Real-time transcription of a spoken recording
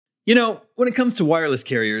You know, when it comes to wireless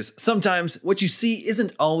carriers, sometimes what you see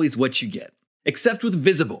isn't always what you get. Except with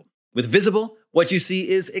Visible. With Visible, what you see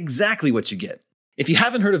is exactly what you get. If you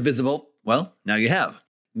haven't heard of Visible, well, now you have.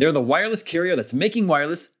 They're the wireless carrier that's making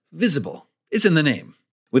wireless visible. It's in the name.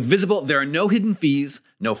 With Visible, there are no hidden fees,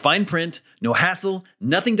 no fine print, no hassle,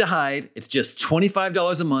 nothing to hide. It's just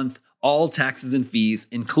 $25 a month, all taxes and fees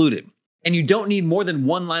included. And you don't need more than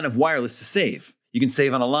one line of wireless to save. You can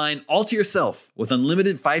save on a line all to yourself with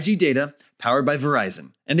unlimited 5G data powered by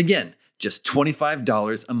Verizon. And again, just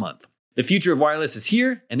 $25 a month. The future of wireless is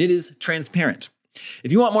here, and it is transparent.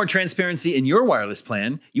 If you want more transparency in your wireless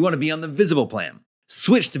plan, you want to be on the Visible plan.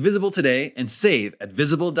 Switch to Visible today and save at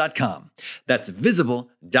Visible.com. That's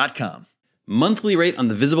Visible.com. Monthly rate on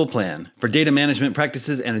the Visible plan. For data management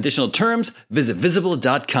practices and additional terms, visit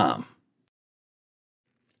Visible.com.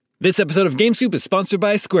 This episode of GameScoop is sponsored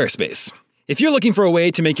by Squarespace. If you're looking for a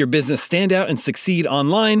way to make your business stand out and succeed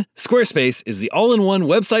online, Squarespace is the all-in-one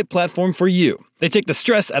website platform for you. They take the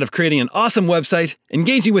stress out of creating an awesome website,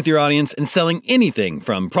 engaging with your audience, and selling anything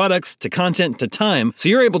from products to content to time, so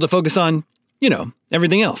you're able to focus on,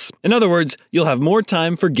 everything else. In other words, you'll have more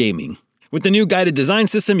time for gaming. With the new guided design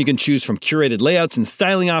system, you can choose from curated layouts and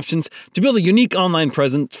styling options to build a unique online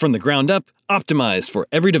presence from the ground up, optimized for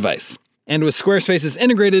every device. And with Squarespace's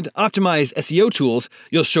integrated, optimized SEO tools,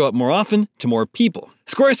 you'll show up more often to more people.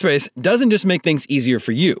 Squarespace doesn't just make things easier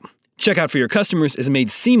for you. Checkout for your customers is made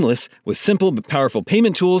seamless with simple but powerful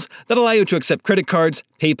payment tools that allow you to accept credit cards,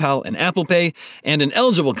 PayPal, and Apple Pay, and in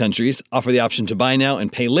eligible countries, offer the option to buy now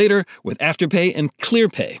and pay later with Afterpay and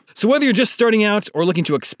ClearPay. So whether you're just starting out or looking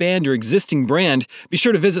to expand your existing brand, be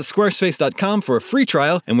sure to visit squarespace.com for a free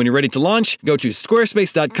trial, and when you're ready to launch, go to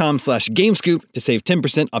squarespace.com/gamescoop to save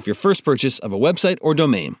 10% off your first purchase of a website or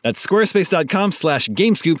domain. That's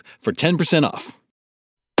squarespace.com/gamescoop for 10% off.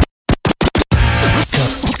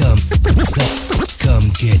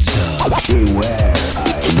 Come get some. Beware,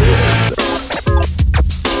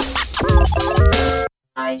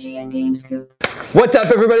 IGN GameScoop. What's up,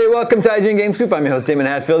 everybody? Welcome to IGN GameScoop. I'm your host, Damon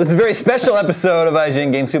Hatfield. This is a very special episode of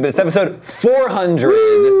IGN GameScoop. It's episode 400.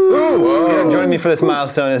 Here joining me for this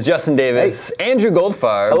milestone is Justin Davis, Andrew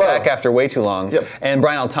Goldfarb, back after way too long, and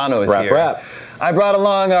Brian Altano is here. I brought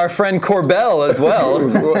along our friend Corbell as well.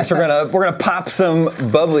 So we're gonna pop some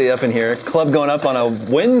bubbly up in here. Club going up on a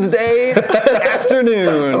Wednesday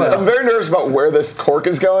afternoon. I'm very nervous about where this cork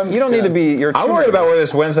is going. You don't need to be. I'm worried about where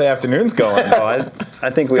this Wednesday afternoon's going. I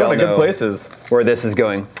think we all know good places. Where this is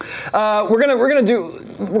going. We're gonna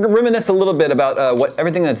reminisce a little bit about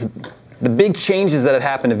everything the big changes that have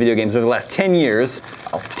happened to video games over the last 10 years.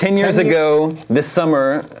 10 years ago, this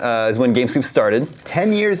summer is when GameScoop started.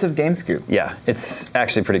 10 years of GameScoop. Yeah, it's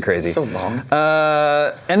actually pretty crazy. So long.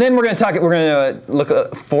 And then we're going to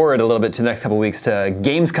look forward a little bit to the next couple weeks to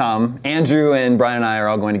Gamescom. Andrew and Brian and I are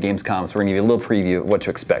all going to Gamescom, so we're going to give you a little preview of what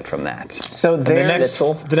to expect from that. So the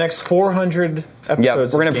next 400 episodes. Yeah,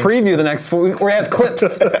 we're going to preview the next. We have clips.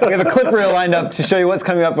 We have a clip reel lined up to show you what's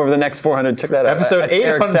coming up over the next 400. Check that out. Episode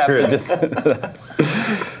 800.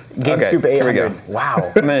 GameScoop 800. Here we go.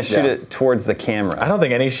 Wow. I'm going to shoot it towards the camera. I don't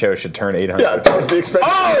think any show should turn 800. Yeah, towards the expense.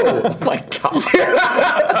 Oh! My God.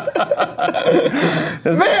 Man,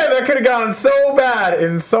 that could have gone so bad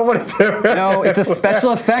in so many different No, it's a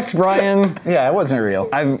special effect, Brian. Yeah, it wasn't real.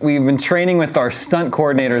 We've been training with our stunt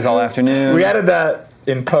coordinators all afternoon. We added that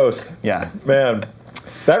in post. Yeah. Man.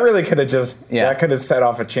 That really could have that could have set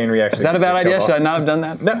off a chain reaction. Is that a bad idea? Should I not have done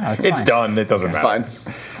that? No, it's done. It doesn't matter. Fine.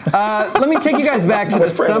 Let me take you guys back to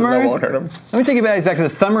the summer. Let me take you guys back to the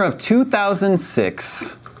summer of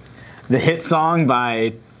 2006. The hit song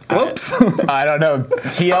by Whoops. I don't know.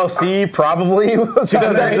 TLC probably.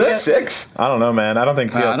 2006? I don't know, man. I don't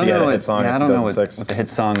think TLC had a hit song in 2006. I don't know what the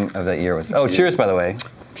hit song of that year was. Oh, cheers, by the way.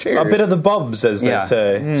 Cheers. A bit of the bubs, as they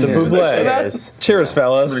say. The Cheers. buble. Cheers,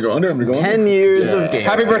 fellas. I'm going under. 10 years of game.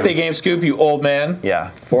 Happy birthday, GameScoop, you old man.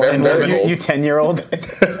 Yeah. You 10-year-old?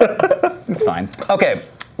 It's fine. Okay.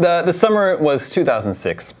 The summer was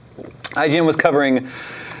 2006. IGN was covering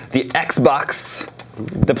the Xbox,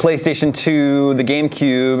 the PlayStation 2, the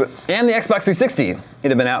GameCube, and the Xbox 360. It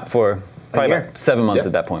had been out for probably about 7 months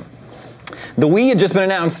at that point. The Wii had just been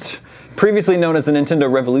announced, previously known as the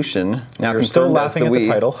Nintendo Revolution. Now You're still laughing at the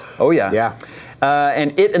title. Oh, yeah. Yeah.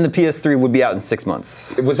 And it and the PS3 would be out in 6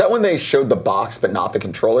 months. Was that when they showed the box but not the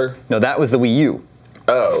controller? No, that was the Wii U.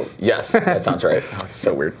 Oh, yes. That sounds right. Oh,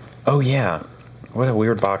 so weird. Oh, yeah. What a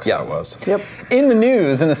weird box that was. Yep. In the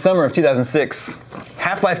news, in the summer of 2006,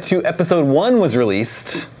 Half-Life 2 Episode 1 was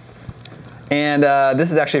released. And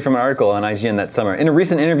this is actually from an article on IGN that summer. In a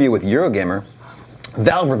recent interview with Eurogamer,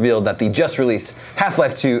 Valve revealed that the just-released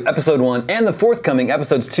Half-Life 2 Episode 1 and the forthcoming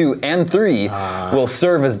Episodes 2 and 3 will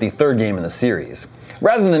serve as the third game in the series.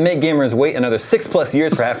 Rather than make gamers wait another 6+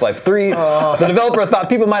 years for Half-Life 3, the developer thought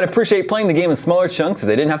people might appreciate playing the game in smaller chunks if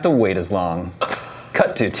they didn't have to wait as long.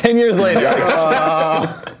 Cut to 10 years later.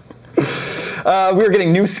 We were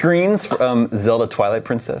getting new screens from Zelda Twilight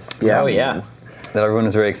Princess. Yeah. Oh, yeah. That everyone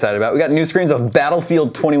was very excited about. We got new screens of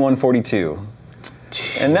Battlefield 2142.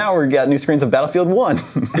 And now we got new screens of Battlefield 1.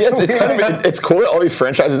 Yeah, it's kind of it's cool that all these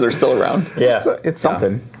franchises are still around. Yeah. It's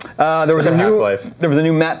something. There was a Half-Life.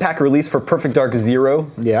 new map pack release for Perfect Dark Zero.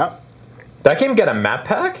 Yeah. That game got a map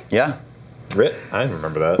pack? Yeah. I didn't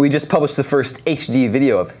remember that. We just published the first HD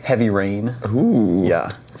video of Heavy Rain. Ooh. Yeah.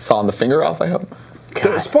 Sawing the finger off, I hope.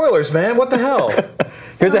 Spoilers, man. What the hell?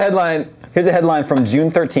 Here's a headline from June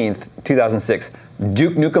 13th, 2006.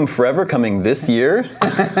 Duke Nukem Forever coming this year.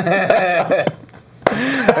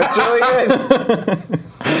 That's really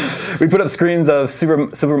good. We put up screens of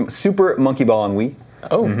Super Monkey Ball on Wii.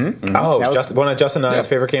 Oh. Oh, That was- one of Justin and I's Yeah.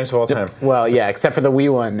 favorite games of all time. Well, yeah, except for the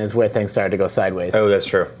Wii one is where things started to go sideways. Oh, that's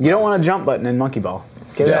true. You don't want a jump button in Monkey Ball.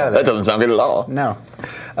 Get it out Yeah, of there. that doesn't sound good at all. No.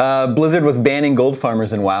 Blizzard was banning gold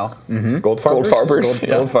farmers in WoW. Gold Farbers? Goldfarbers. Yeah.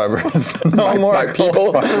 Gold farmers. No more My gold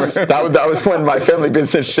people. farmers. That was when my family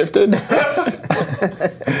business shifted.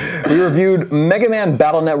 We reviewed Mega Man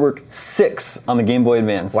Battle Network 6 on the Game Boy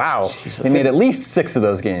Advance. Wow. They made at least 6 of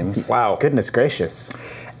those games. Wow. Goodness gracious.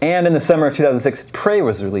 And in the summer of 2006, Prey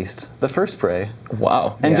was released. The first Prey.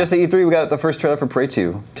 Wow. And Yeah. just at E3, we got the first trailer for Prey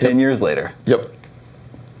 2, 10 years later. Yep.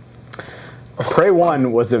 Prey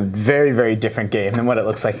 1 was a very, very different game than what it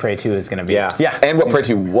looks like Prey 2 is going to be. Yeah. Yeah. And what Prey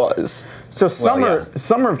 2 was. So summer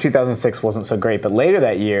of 2006 wasn't so great, but later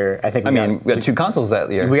that year, I think I mean, we got 2 consoles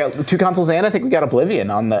that year. we got 2 consoles, and I think we got Oblivion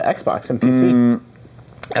on the Xbox and PC.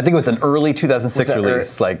 I think it was an early 2006 Was that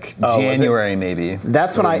release, like Oh, was it? January maybe.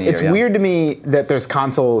 That's when Early in the it's year, yeah. weird to me that there's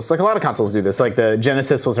consoles, like a lot of consoles do this, like the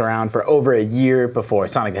Genesis was around for over a year before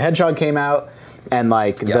Sonic the Hedgehog came out, and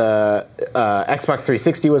like the Xbox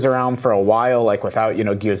 360 was around for a while, like without,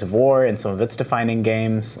 Gears of War and some of its defining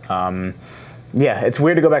games. Yeah, it's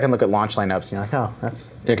weird to go back and look at launch lineups, and you're like, oh,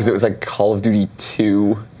 that's... Yeah, because it was like Call of Duty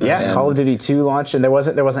 2. Yeah, and- Call of Duty 2 launched, and there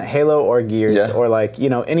wasn't Halo or Gears Yeah. or like,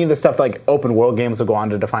 any of the stuff like open world games will go on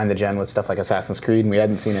to define the gen with stuff like Assassin's Creed, and we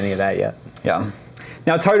hadn't seen any of that yet. Yeah.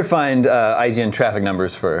 Now, it's hard to find IGN traffic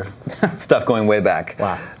numbers for stuff going way back.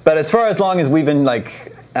 Wow. But as far as long as we've been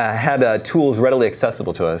had tools readily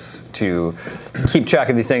accessible to us to keep track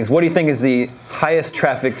of these things, what do you think is the highest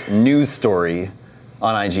trafficked news story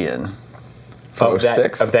on IGN? Of that,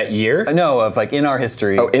 06? of that year? No, of like in our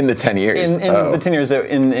history. Oh, in the 10 years. in the 10 years,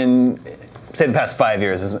 in say the past 5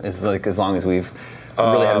 years is like as long as we've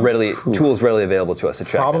really had tools readily available to us to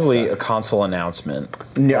track. Probably that a console announcement.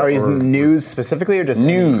 Are you news specifically or just stuff.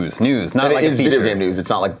 News, not And like it a is feature. video game news. It's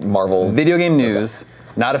not like Marvel. Video game news,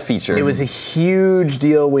 not a feature. It was a huge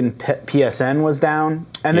deal when PSN was down.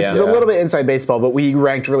 And this Yeah. is a little bit inside baseball, but we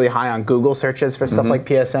ranked really high on Google searches for stuff like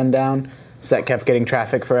PSN down. So that kept getting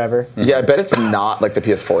traffic forever. Yeah, I bet it's not like the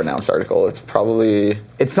PS4 announced article. It's probably.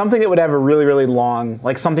 It's something that would have a really, really long,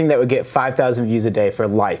 like something that would get 5,000 views a day for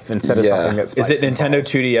life instead of Yeah. something that spikes Is it and Nintendo falls.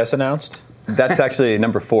 2DS announced? That's actually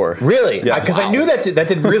number 4. Really? Yeah. Because I knew that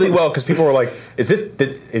did really well because people were like, is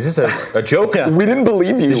this a joke? Yeah. We didn't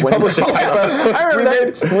believe you. Did you when publish a typo? we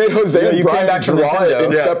made Jose Yeah, and you came Brian back from draw it Nintendo.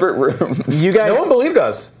 in Yeah. separate rooms. You guys, No one believed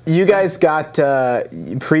us. you guys got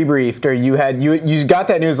pre-briefed, or you got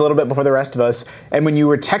that news a little bit before the rest of us. And when you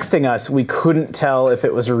were texting us, we couldn't tell if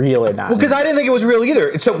it was real or not. Well, because I didn't think it was real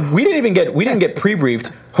either. So we didn't get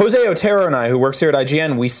pre-briefed. Jose Otero and I, who works here at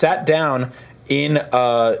IGN, we sat down in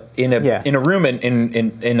a room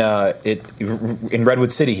in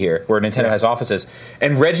Redwood City here, where Nintendo has offices,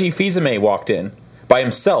 and Reggie Fils-Aimé walked in by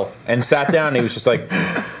himself and sat down. And he was just like,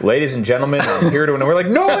 "Ladies and gentlemen, I'm here to," and we're like,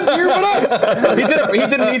 "No one's here but us." He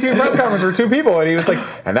did an E3 press conference for 2 people, and he was like,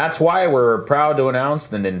 "And that's why we're proud to announce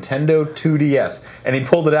the Nintendo 2DS." And he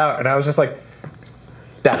pulled it out, and I was just like,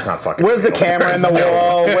 "That's not fucking." Where's the real. camera in the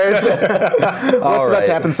wall? Where's what's about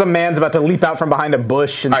to happen? Some man's about to leap out from behind a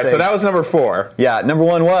bush and All right, say, so that was number 4. Yeah, number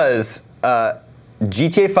 1 was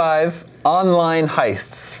GTA 5 online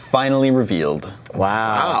heists finally revealed.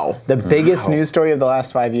 wow. The biggest news story of the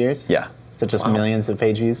last 5 years? Yeah. Is it just millions of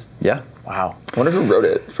page views? Yeah. Wow. I wonder who wrote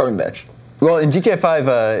it. It's probably Mitch. Well, in GTA 5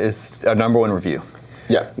 is our number 1 review.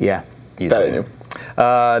 Yeah. Yeah. That I knew.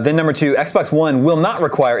 Then number 2, Xbox One will not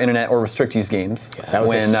require internet or restrict use games. That was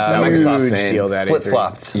when a huge insane. deal that E3.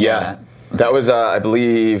 flip-flopped. Yeah. That was, I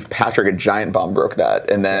believe, Patrick at Giant Bomb broke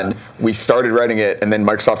that, and then we started writing it, and then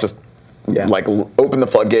Microsoft just Yeah. like opened the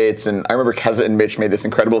floodgates. And I remember Keza and Mitch made this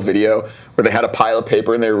incredible video where they had a pile of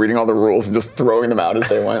paper and they were reading all the rules and just throwing them out as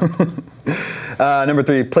they went. Number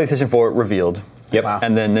 3, PlayStation 4 revealed. Yep. Wow.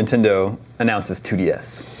 And then Nintendo announces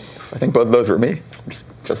 2DS. I think both of those were me.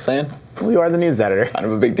 Just saying. Well, you are the news editor. Kind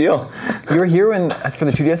of a big deal. You were here for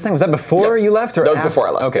the 2DS thing? Was that before you left? Or That was after? before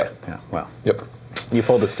I left. Okay. Yeah. Wow. Yep. You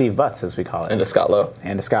pulled a Steve Butts, as we call it. And to Scott Lowe.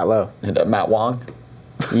 And to Scott Lowe. And Matt Wong.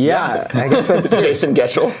 Yeah, I guess that's true. Jason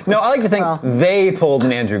Getchell. No, I like to think they pulled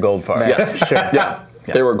an Andrew Goldfarb. Yes. Sure. Yeah.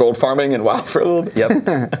 They were gold farming and WoW for a little bit.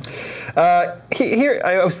 Yep. Here,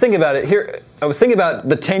 I was thinking about it. I was thinking about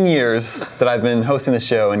the 10 years that I've been hosting the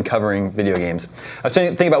show and covering video games. I was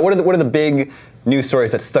thinking about what are the big news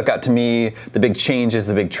stories that stuck out to me, the big changes,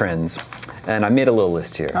 the big trends. And I made a little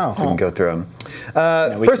list here. Oh. We can go through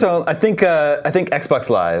them. First of all, I think Xbox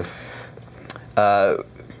Live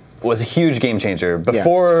was a huge game changer.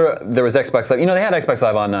 Before there was Xbox Live, they had Xbox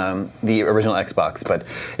Live on the original Xbox, but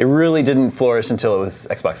it really didn't flourish until it was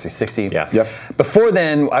Xbox 360. Yeah. Yep. Before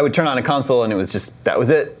then, I would turn on a console and it was just, that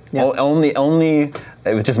was it. Yeah. Only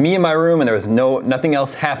it was just me in my room and there was nothing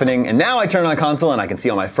else happening. And now I turn on a console and I can see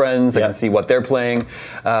all my friends. I can see what they're playing.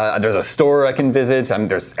 There's a store I can visit.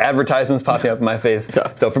 There's advertisements popping up in my face.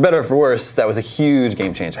 Yeah. So for better or for worse, that was a huge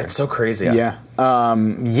game changer. It's so crazy. Yeah.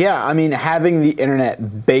 I mean, having the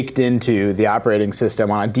internet baked into the operating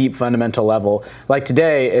system on a deep fundamental level, like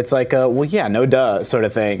today, it's like no duh sort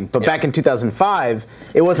of thing. But back in 2005,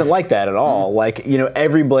 it wasn't like that at all. Mm-hmm. Like,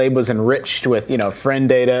 every blade was enriched with, friend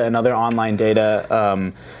data and other online data.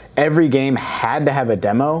 Every game had to have a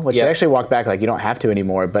demo, which they actually walked back, like, you don't have to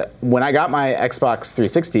anymore. But when I got my Xbox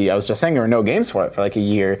 360, I was just saying there were no games for it for like a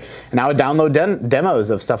year. And I would download demos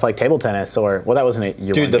of stuff like table tennis or, well, that wasn't a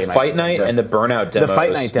year. Dude, the Fight Night and the Burnout demos. The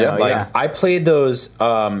Fight Night demo, yeah. I played those.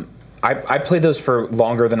 I played those for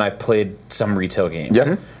longer than I've played some retail games.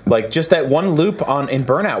 Yeah. Like just that one loop in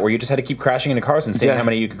Burnout where you just had to keep crashing into cars and seeing how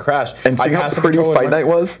many you could crash. And seeing how pretty Fight Night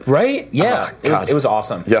was. Right? Yeah. It was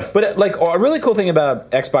awesome. Yeah. But like a really cool thing about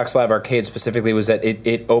Xbox Live Arcade specifically was that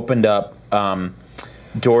it opened up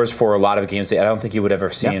doors for a lot of games that I don't think you would ever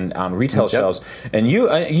seen on retail shelves. And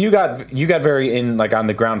you got very in like on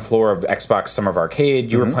the ground floor of Xbox Summer of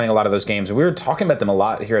Arcade. You were playing a lot of those games. We were talking about them a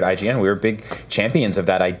lot here at IGN. We were big champions of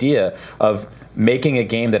that idea of making a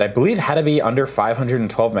game that I believe had to be under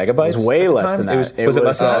 512 megabytes. It was way less than that. Was it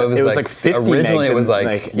less than that? It was like 50 originally megs it was and,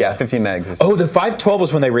 like 15 megs. Oh, the 512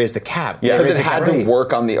 was when they raised the cap. Yeah. Because it That's had to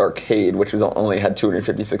work on the arcade, which was only had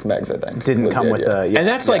 256 megs, I think. Didn't was come the with idea. And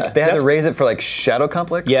that's like They had that's to raise it for like Shadow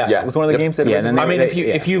Complex. Yeah. It was one of the games that Yeah, raised and it. then I mean,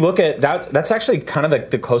 they- if you look at that, that's actually kind of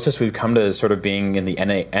the closest we've come to sort of being in the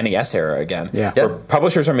NES era again. Yeah. Where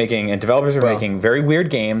publishers are making and developers are making very weird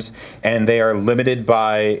games, and they are limited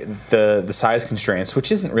by the size constraints,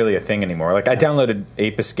 which isn't really a thing anymore. Like I downloaded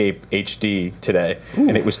Ape Escape HD today,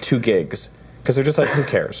 and it was 2 gigs. Because they're just like, who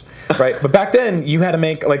cares, right? But back then, you had to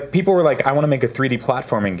make, like, people were like, I want to make a 3D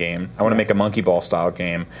platforming game. I want to make a Monkey Ball style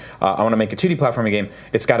game. I want to make a 2D platforming game.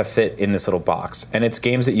 It's got to fit in this little box. And it's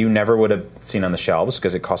games that you never would have seen on the shelves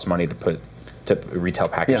because it costs money to put to retail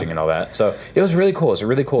packaging and all that. So it was really cool. It was a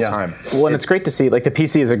really cool time. Well, and it's great to see, like, the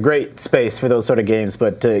PC is a great space for those sort of games,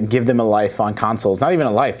 but to give them a life on consoles, not even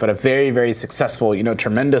a life, but a very, very successful,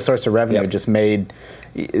 tremendous source of revenue just made.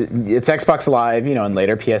 It's Xbox Live, and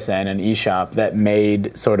later PSN and eShop that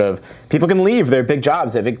made sort of people can leave their big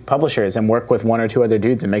jobs at big publishers and work with one or two other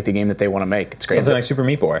dudes and make the game that they want to make. It's great. Something like Super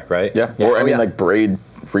Meat Boy, right? Yeah. Or I mean, like Braid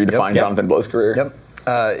redefined Jonathan Blow's career. Yep.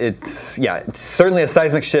 It's certainly a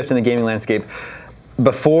seismic shift in the gaming landscape.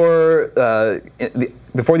 Before the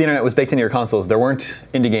internet was baked into your consoles, there weren't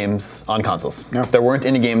indie games on consoles. No. There weren't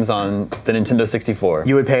indie games on the Nintendo 64.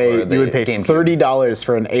 You would pay GameCube. $30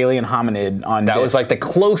 for an alien hominid on That disc. was like the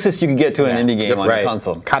closest you could get to an indie game on your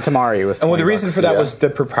console. Katamari was. And well, the $20. reason for that was the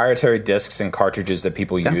proprietary discs and cartridges that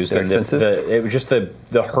people used, they're and expensive. it was just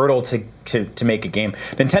the hurdle to make a game.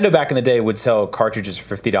 Nintendo back in the day would sell cartridges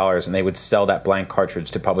for $50, and they would sell that blank cartridge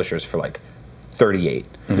to publishers for like $38,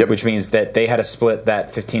 which means that they had to split that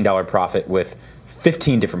 $15 profit with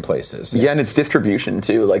 15 different places. Yeah, and it's distribution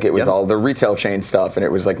too. Like it was all the retail chain stuff, and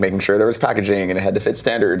it was like making sure there was packaging and it had to fit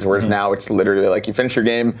standards. Whereas now it's literally like you finish your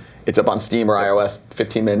game, it's up on Steam or iOS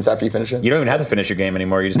 15 minutes after you finish it. You don't even have to finish your game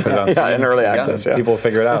anymore. You just put it on Steam. in early access. Yeah. People will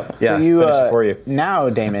figure it out. Yeah. So you, finish it for you. Now,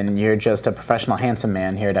 Damon, you're just a professional handsome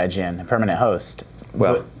man here at IGN, a permanent host.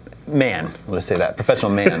 Well, man. Let's say that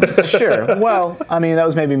professional man. Sure. Well, I mean, that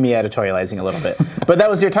was maybe me editorializing a little bit. But that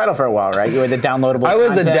was your title for a while, right? You were the downloadable. I was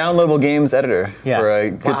the content. downloadable games editor for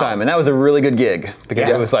a good time, and that was a really good gig because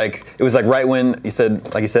it was like right when you said,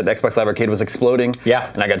 Xbox Live Arcade was exploding.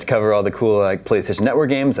 Yeah. And I got to cover all the cool like PlayStation Network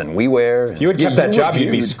games and WiiWare. If you had kept that job,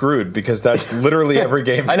 you'd be screwed because that's literally every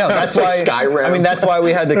game. I know. That's It's why. like Skyrim. I mean, that's why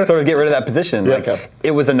we had to sort of get rid of that position. Like,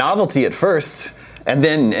 it was a novelty at first.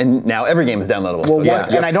 And now every game is downloadable.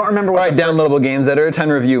 Well, and I don't remember what. All right, downloadable games editor, time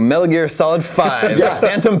to review Metal Gear Solid 5,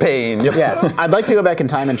 Phantom Pain. Yeah, I'd like to go back in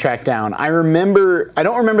time and track down. I don't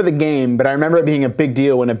remember the game, but I remember it being a big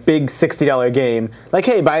deal when a big $60 game, like,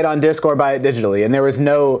 hey, buy it on disc or buy it digitally, and there was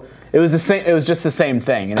no. It was the same. It was just the same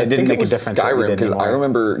thing, and it didn't make a difference. Skyrim, because I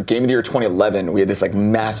remember Game of the Year 2011. We had this like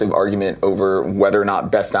massive argument over whether or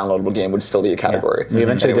not best downloadable game would still be a category. We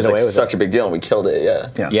eventually and it was did away like with such a big deal, and we killed it.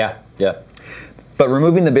 Yeah. But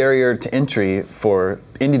removing the barrier to entry for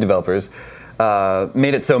indie developers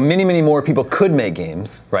made it so many more people could make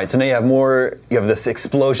games, right? So now you have this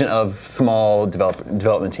explosion of small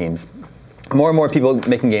development teams. More and more people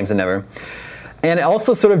making games than ever. And it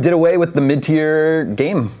also sort of did away with the mid-tier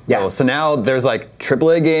game. Yeah. Level. So now there's like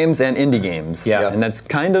AAA games and indie games. Yeah. And that's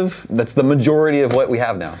the majority of what we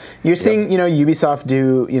have now. You're seeing, Ubisoft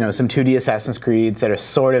do, some 2D Assassin's Creeds that are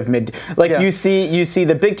sort of mid. Like you see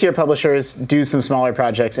the big tier publishers do some smaller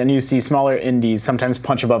projects, and you see smaller indies sometimes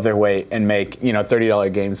punch above their weight and make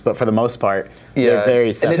 $30 games. But for the most part, they're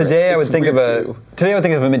very separate. And today I would It's think of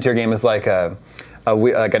weird, a mid-tier game as like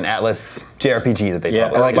like an Atlas JRPG that they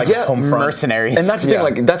publish. Like Homefront. Mercenaries. And that's the thing,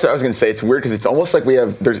 like that's what I was gonna say. It's weird because it's almost like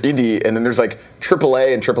there's indie and then there's like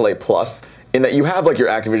AAA and AAA plus, in that you have like your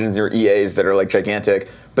Activisions, your EAs that are like gigantic,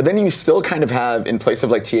 but then you still kind of have, in place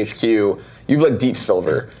of like THQ, you've like Deep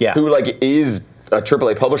Silver, who like is a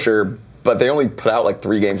AAA publisher, but they only put out like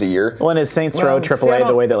 3 games a year. Well, and is Saints Row AAA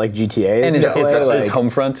the way that like GTA is? And is AAA?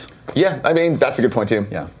 Homefront? Yeah, I mean that's a good point too.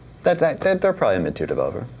 Yeah, they're probably a mid-tier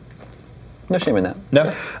developer. No shame in that.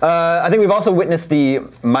 No. I think we've also witnessed the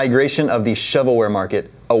migration of the shovelware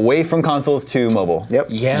market away from consoles to mobile. Yep.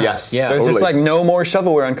 Yeah. Yes. Yeah. There's Totally. just like no more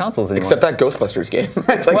shovelware on consoles anymore. Except that Ghostbusters game.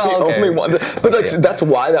 It's like Well, the okay. only one. But like, that's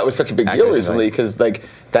why that was such a big deal Activision, recently, right. because like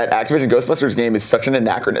that Activision Ghostbusters game is such an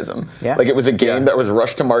anachronism. Yeah. Like it was a game that was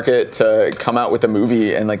rushed to market to come out with a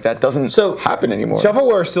movie, and like that doesn't happen anymore.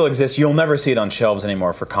 Shovelware still exists. You'll never see it on shelves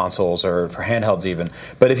anymore for consoles or for handhelds even.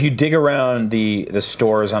 But if you dig around the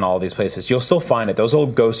stores on all these places, you'll still find it. Those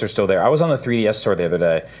old ghosts are still there. I was on the 3DS store the other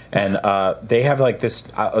day, and they have like this.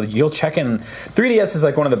 You'll check in. 3DS is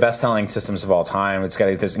like one of the best-selling systems of all time. It's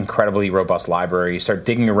got this incredibly robust library. You start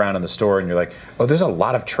digging around in the store, and you're like, oh, there's a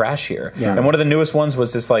lot of trash here. Yeah. And one of the newest ones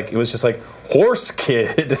was this like, it was just like Horse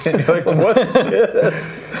Kid, and you're like, what's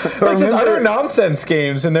this? Like just utter nonsense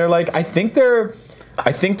games, and they're like, I think they're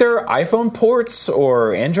iPhone ports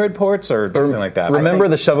or Android ports or something like that. Remember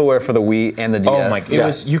the shovelware for the Wii and the DS? Oh my! It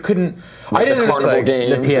was you couldn't. I didn't the Carnival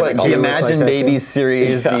understand. games, PS2 the was Imagine like that Baby too.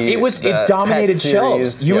 series. It dominated Pet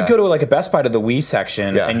shelves. series. You would go to like a Best Buy to the Wii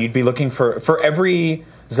section, and you'd be looking for every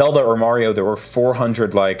Zelda or Mario. There were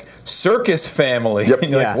 400 like Circus Family. Yep.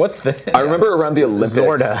 And you're Yeah. like, what's this? I remember around the Olympics,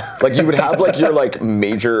 Zorda. like you would have like your like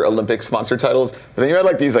major Olympic sponsor titles, but then you had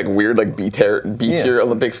like these like weird like B tier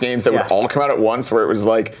Olympics games that would all come out at once, where it was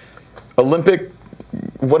like Olympic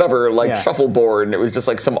whatever, like shuffleboard, and it was just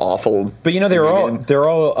like some awful. But they're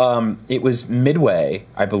all. It was Midway,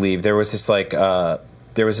 I believe. There was this like.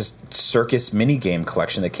 There was this circus mini game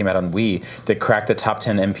collection that came out on Wii that cracked the top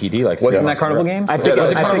 10 MPD. Like, Wasn't that Carnival Games? I think, that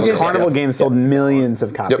was I think Carnival Games, Carnival Games sold millions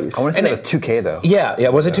of copies. I want to say it was 2K though. Yeah,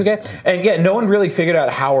 was it 2K? And yeah, no one really figured out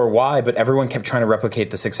how or why, but everyone kept trying to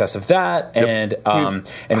replicate the success of that. And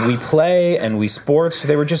We Play and Wii Sports. So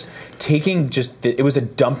they were just taking it was a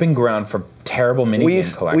dumping ground for terrible mini game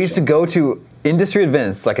collections. We used to go to industry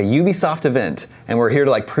events, like a Ubisoft event, and we're here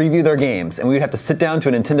to like preview their games, and we would have to sit down to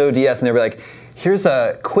a Nintendo DS, and they'd be like, here's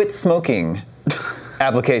a quit smoking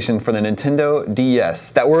application for the Nintendo DS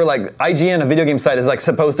that we're like, IGN, a video game site, is like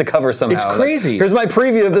supposed to cover somehow. It's crazy. Like, here's my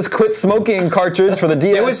preview of this quit smoking cartridge for the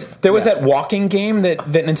DS. There was that walking game that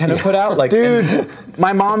Nintendo put out. Like, Dude,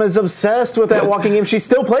 my mom is obsessed with that walking game. She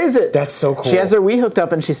still plays it. That's so cool. She has her Wii hooked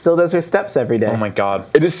up, and she still does her steps every day. Oh my god.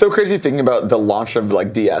 It is so crazy thinking about the launch of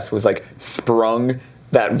like DS was like Sprung,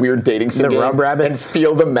 that weird dating sim The game, Rub Rabbits. and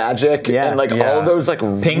Feel the Magic, and like all of those like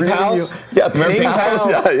Ping Pals? Yeah, Remember Ping Pals?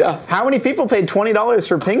 Yeah. How many people paid $20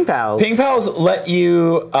 for Ping Pals? Ping Pals let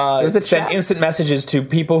you a send chat. instant messages to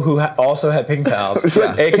people who also had Ping Pals,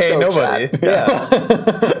 like aka TikTok nobody. chat. Yeah.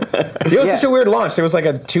 It was such a weird launch. There was like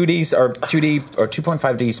a 2D or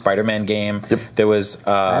 2.5D Spider-Man game. Yep. There was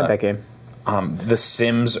I had that game. the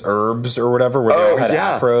Sims Herbs or whatever, where they all had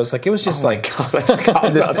afros. Like it was just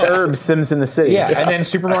This herb Sims in the City. yeah. And then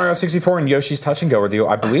Super Mario 64 and Yoshi's Touch and Go were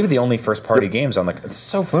I believe the only first party games on it's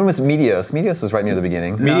so fun. When was Meteos? Meteos was right near the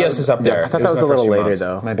beginning. Meteos is up there. I thought It that was a in the little first few later months.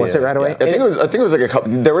 though. Might be Was it right away? Yeah. I think it was like a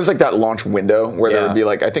couple. There was like that launch window where there would be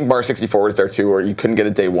like, I think Mario 64 was there too, where you couldn't get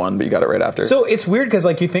it day one, but you got it right after. So it's weird because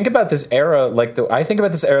like you think about this era, I think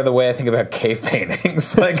about this era the way I think about cave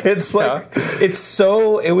paintings. It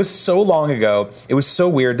was so long ago. It was so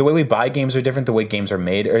weird. The way we buy games are different. The way games are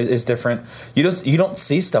made is different. You don't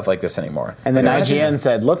see stuff like this anymore. And then Like, IGN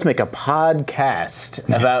said, let's make a podcast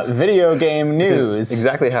about video game news.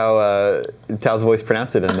 Exactly how Tao's voice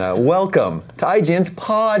pronounced it. And welcome to IGN's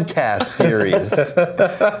podcast series.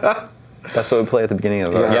 That's what we play at the beginning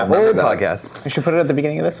of our old podcast. We should put it at the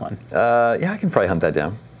beginning of this one. Yeah, I can probably hunt that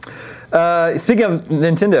down. Speaking of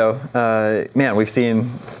Nintendo, man, we've seen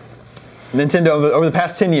Nintendo over the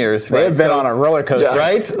past 10 years. They've been on a roller coaster. Yeah.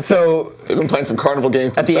 Right? So they've been playing some carnival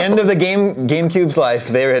games. at the end of the GameCube's life,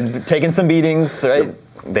 they had taken some beatings, right? Yep.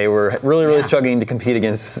 They were really struggling to compete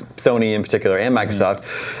against Sony in particular and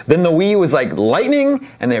Microsoft. Then the Wii was like lightning,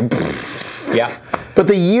 and they But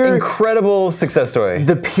the year, incredible success story.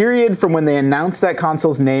 the period from when they announced that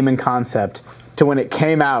console's name and concept to when it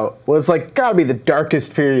came out was like gotta be the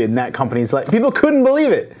darkest period in that company's life. People couldn't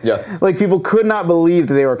believe it. Yeah. Like people could not believe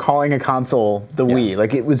that they were calling a console the Wii.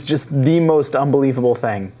 Like it was just the most unbelievable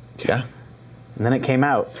thing. Yeah. And then it came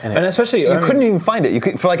out, and and especially You couldn't even find it. You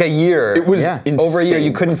could for like a year. It was Yeah. over a year.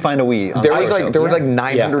 insane. You couldn't find a Wii. on There the was like shelf.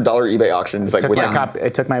 $900 eBay auctions like took with I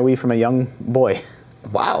took my Wii from a young boy.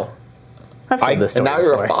 wow. I've told this story And now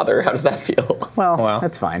you're before. a father. How does that feel? Well, Wow.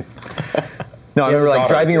 that's fine. No, I He has remember a like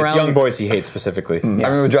daughter. driving It's around. young boys he hates specifically. I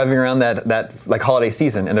remember driving around that like holiday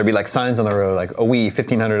season, and there'd be like signs on the road like a Wii,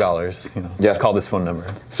 $1,500. Yeah. Call this phone number.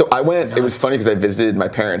 So I went. It was funny because I visited my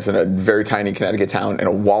parents in a very tiny Connecticut town, and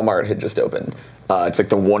a Walmart had just opened. It's like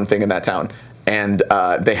the one thing in that town, and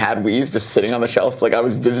they had Wiis just sitting on the shelf. Like I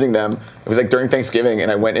was visiting them. It was like during Thanksgiving,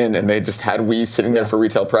 and I went in, and they just had Wiis sitting there for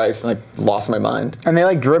retail price, and I lost my mind. And they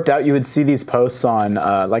like dripped out. You would see these posts on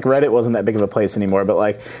like Reddit wasn't that big of a place anymore, but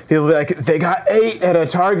like people would be like, they got 8 at a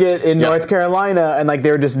Target in Yep. North Carolina, and like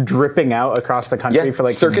they were just dripping out across the country for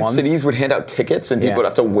like Circuit months. Cities would hand out tickets, and people Yeah. would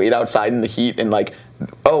have to wait outside in the heat, and like,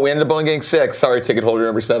 oh, we ended up only getting 6. Sorry, ticket holder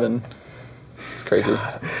number 7. It's crazy.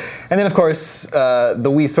 And then of course the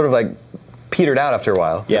Wii sort of like petered out after a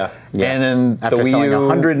while. Yeah. And then After the Wii selling U.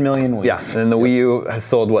 100 million Wiis. Yeah. And then the Wii U has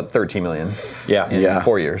sold what 13 million Yeah. in Yeah.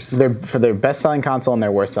 4 years. For their best-selling console and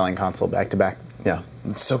their worst-selling console back to back. Yeah.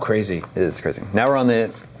 It's so crazy. It is crazy. Now we're on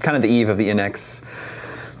the kind of the eve of the NX.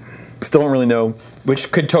 Still don't really know.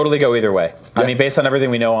 Which could totally go either way. I mean, based on everything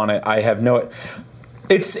we know on it, I have no.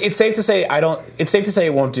 It's safe to say I don't. It's safe to say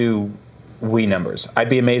it won't do Wii numbers. I'd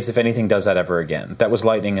be amazed if anything does that ever again. That was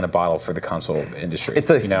lightning in a bottle for the console industry. It's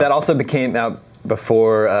a, you know? that also became out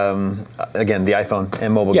before again the iPhone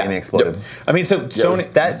and mobile gaming exploded. Yep. I mean, so Yeah, it was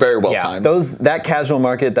Sony. That- very well yeah, timed. That casual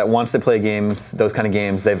market that wants to play games, those kind of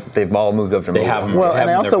games, they've all moved over to They mobile. have 'em. Well, Have and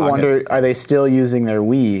I in also their pocket. wonder, are they still using their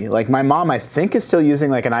Wii? Like my mom, I think, is still using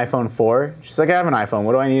like an iPhone 4. She's like, I have an iPhone.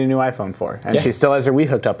 What do I need a new iPhone for? And Yeah. she still has her Wii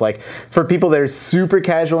hooked up. Like for people that are super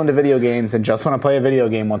casual into video games and just want to play a video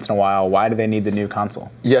game once in a while, why do they need the new console?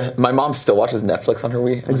 Yeah, my mom still watches Netflix on her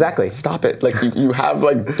Wii. Exactly. Stop it. Like you have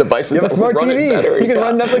like devices You have a that smart run it TV. better. You can Yeah.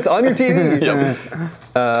 run Netflix on your TV.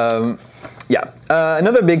 Yeah.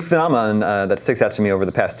 Another big phenomenon that sticks out to me over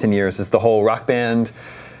the past 10 years is the whole Rock Band,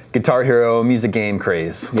 Guitar Hero music game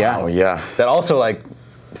craze. Yeah. Oh yeah. That also like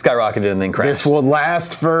skyrocketed and then crashed. This will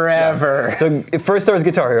last forever. So at first there was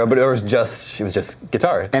Guitar Hero, but it was just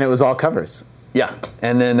guitar. And it was all covers. Yeah,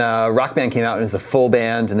 and then Rock Band came out and it was a full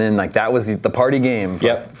band, and then like that was the party game.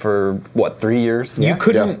 For what 3 years? You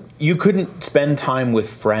couldn't spend time with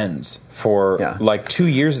friends for like 2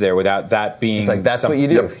 years there without that being. It's like that's what you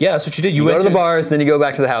do. Yeah, that's what you did. You went go to the bars, then you go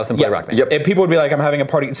back to the house and play Rock Band. And people would be like, "I'm having a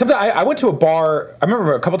party." Sometimes I went to a bar. I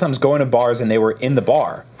remember a couple times going to bars and they were in the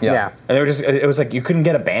bar. Yeah. And they were just. It was like you couldn't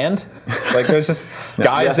get a band. Like there's just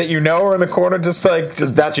guys that you know are in the corner just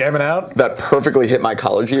jamming out. That perfectly hit my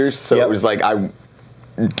college years. So it was like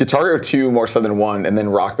Guitar Hero 2 more so than 1, and then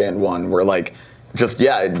Rock Band 1 were like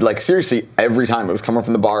like seriously every time it was coming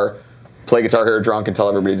from the bar, play Guitar Hero drunk until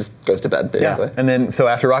everybody just goes to bed basically. And then so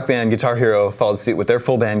after Rock Band, Guitar Hero followed suit with their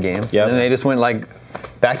full band games. Yep. And then they just went like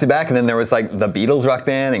back to back, and then there was like the Beatles Rock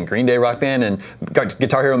Band and Green Day Rock Band and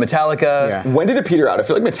Guitar Hero Metallica. Yeah. When did it peter out? I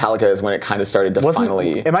feel like Metallica is when it kind of started to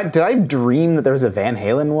finally. Did I dream that there was a Van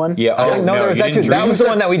Halen one? Yeah. Oh, No, there was you that didn't too. That dream was the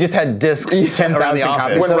one that we just had discs 10,000 around the copies.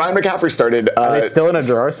 office. When Ryan McCaffrey started, Are they still in a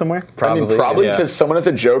drawer somewhere? probably yeah. because someone as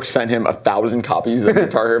a joke sent him 1,000 copies of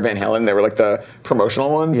Guitar Hero Van Halen. They were like the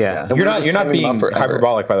promotional ones. Yeah. And we You're were not just you're not counting them being up forever.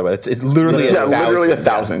 hyperbolic, by the way. It's literally Yeah, 1,000. literally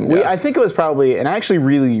 1,000. Yeah. I think it was probably, and I actually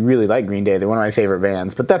really, really like Green Day. They're one of my favorite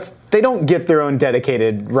bands, but they don't get their own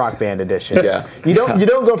dedicated rock band edition. Yeah. You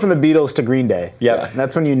don't go from the Beatles to Green Day. Yeah.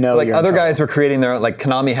 That's when you know. Like you're in other trouble. guys were creating their own, like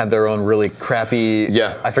Konami had their own really crappy.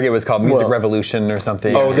 Yeah. I forget what it was called, Music Well- Revolution or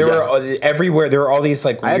something. Oh, there were everywhere. There were all these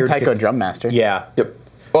like I had weird. Taiko Drum Master. Yeah. Yep.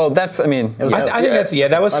 Well, that's I mean, was- I think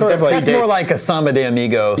that was sort of like. that's more like a Samba de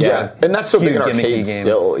Amigo. Yeah. And that's so big in cute, gimmicky arcades game.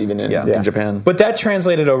 still, even in, Yeah. in Japan. But that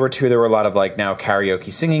translated over to there were a lot of like now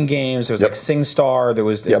karaoke singing games. There was like SingStar. There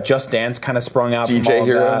was Yep. Just Dance kind of sprung out DJ from all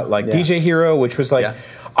Hero. of that. Like Yeah. DJ Hero, which was like Yeah.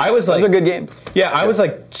 I was Those like are good games. Yeah, I was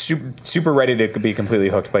like super ready to be completely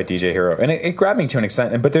hooked by DJ Hero, and it grabbed me to an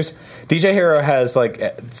extent. But there's DJ Hero has like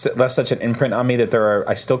left such an imprint on me that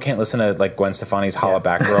I still can't listen to like Gwen Stefani's "Holla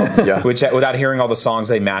Back Girl," Yeah. which without hearing all the songs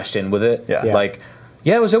they mashed in with it. Yeah. Yeah. Like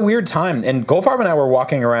it was a weird time. And Goldfarb and I were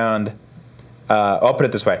walking around. I'll put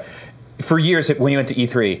it this way: for years, when you went to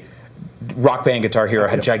E3. Rock Band Guitar Hero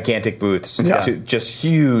had gigantic booths, just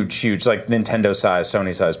huge, like Nintendo size,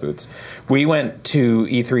 Sony size booths. We went to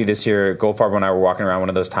E3 this year. Goldfarb and I were walking around one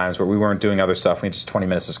of those times where we weren't doing other stuff. We had just 20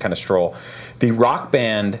 minutes to kind of stroll. The Rock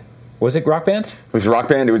Band, was it Rock Band? It was Rock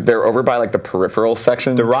Band. They were over by like the peripheral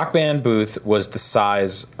section. The Rock Band booth was the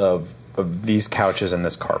size of these couches and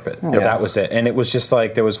this carpet. That was it. And it was just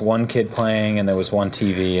like there was one kid playing and there was one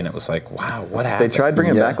TV and it was like, wow, what They happened? tried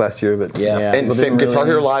bringing it Yeah. back last year, but Yeah. Yeah. And Well, same didn't Guitar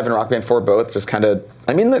really- Hero Live and Rock Band 4 both just kind of.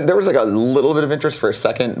 I mean, there was like a little bit of interest for a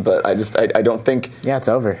second, but I don't think. Yeah, it's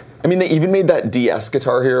over. I mean, they even made that DS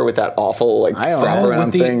Guitar Hero with that awful like I own strap it. around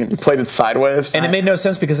With the- thing. You played it sideways. And it made no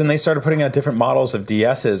sense because then they started putting out different models of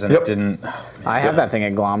DSs and Yep. it didn't. I have that thing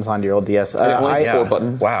at Glom's on your old DS. it only has I- 4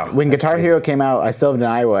 buttons. Wow. When Guitar Hero came out, I still lived in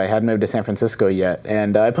Iowa. I hadn't moved to San Francisco yet.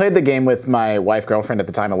 And I played the game with my wife, girlfriend at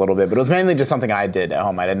the time a little bit, but it was mainly just something I did at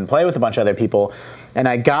home. I didn't play with a bunch of other people. And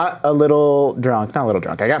I got a little drunk, not a little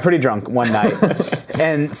drunk, I got pretty drunk one night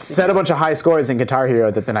and set a bunch of high scores in Guitar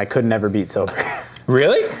Hero that then I could never beat sober.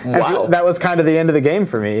 Really? And so Wow. that was kind of the end of the game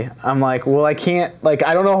for me. I'm like, well, I can't, like,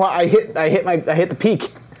 I don't know how I hit the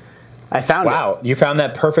peak. I found it. Wow, you found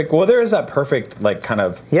that perfect. Well, there is that perfect, like, kind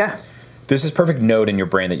of. Yeah. There's this perfect note in your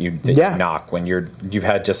brain that you Yeah. knock when you've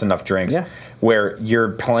had just enough drinks, Yeah. where you're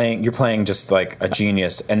playing just like a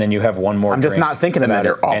genius, and then you have one more. I'm just drink, not thinking and then about it.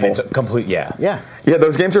 you're awful. and it's a complete. Yeah. Yeah. Yeah,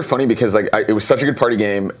 those games are funny because like it was such a good party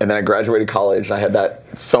game, and then I graduated college, and I had that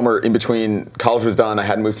summer in between. College was done. I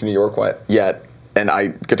hadn't moved to New York yet, and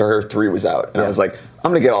Guitar Hero 3 was out, and I was like, I'm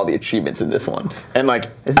gonna get all the achievements in this one. And like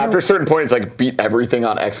after a certain point, it's like beat everything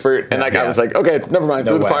on expert, and like I was like, okay, never mind.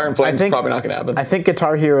 No Through the way. fire and flames, probably not gonna happen. I think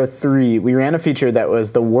Guitar Hero 3, we ran a feature that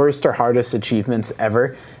was the worst or hardest achievements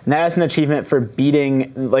ever. And that is an achievement for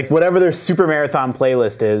beating, like, whatever their super marathon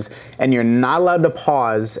playlist is, and you're not allowed to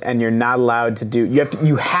pause, and you're not allowed to do,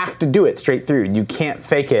 you have to do it straight through. You can't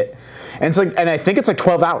fake it. And it's like, and I think it's like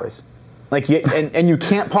 12 hours. Like, and you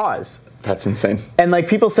can't pause. That's insane. And like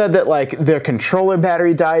people said that like their controller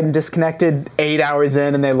battery died and disconnected 8 hours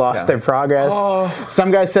in and they lost their progress.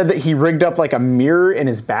 Some guy said that he rigged up like a mirror in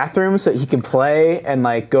his bathroom so that he could play and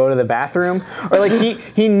like go to the bathroom. Or like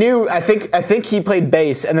he knew, I think he played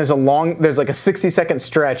bass and there's like a 60-second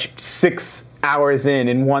stretch 6 hours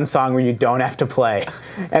in one song where you don't have to play.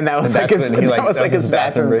 And that was like his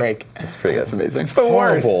bathroom break. That's pretty good. That's amazing. The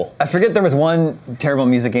worst. Horrible. I forget there was one terrible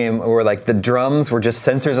music game where like the drums were just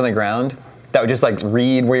sensors on the ground that would just like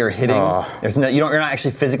read where you're hitting. You're not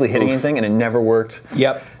actually physically hitting anything, and it never worked.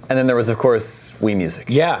 Yep. And then there was of course Wii Music.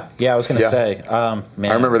 Yeah. I was gonna Yeah. say,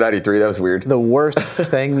 man. I remember that E3. That was weird. The worst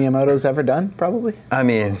thing Miyamoto's ever done, probably. I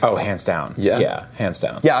mean, Oh, hands down. Yeah. hands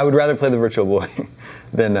down. yeah, I would rather play the Virtual Boy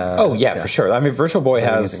than. Oh yeah, for sure. I mean, Virtual Boy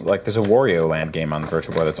has like there's a Wario Land game on the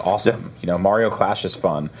Virtual Boy that's awesome. You know, Mario Clash is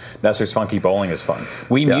fun. Nestor's Funky Bowling is fun.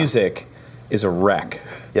 Wii Music is a wreck.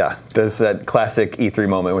 Yeah, there's that classic E3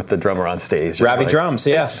 moment with the drummer on stage. just Ravi like- drums,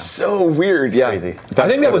 yeah. So weird. Yeah. crazy. I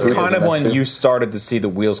think that was That's kind of weird. when you started to see the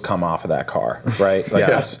wheels come off of that car, right? Like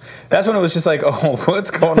Yeah. that's when it was just like, oh,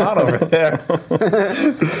 what's going on over there?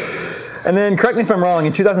 And then, correct me if I'm wrong,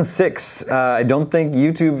 in 2006, I don't think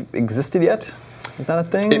YouTube existed yet. Is that a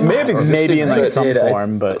thing? It may have existed. Maybe in like but- some Yeah,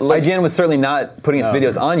 form, but IGN was certainly not putting its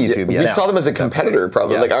videos on YouTube We yet. saw them as a competitor,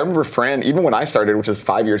 probably. Yeah. Like I remember Fran, even when I started, which was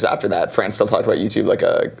 5 years after that, Fran still talked about YouTube like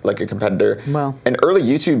a competitor. Well. And early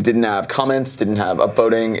YouTube didn't have comments, didn't have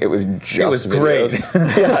upvoting. It was just It was videos.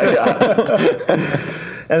 great.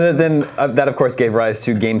 And then that, of course, gave rise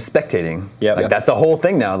to game spectating. Yep. Like, Yeah. that's a whole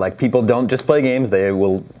thing now. Like, people don't just play games; they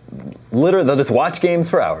will they'll just watch games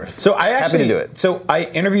for hours. So I actually happy to do it. So I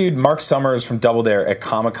interviewed Mark Summers from Double Dare at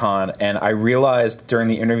Comic-Con, and I realized during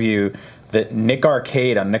the interview that Nick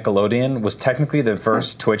Arcade on Nickelodeon was technically the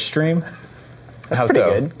first Twitch stream. How pretty so?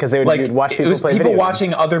 good because they would Like you'd watch it people was play people video watching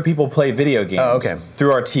games. other people play video games okay.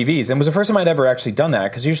 through our TVs, and it was the first time I'd ever actually done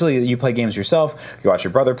that. Because usually you play games yourself, you watch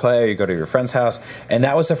your brother play, or you go to your friend's house, and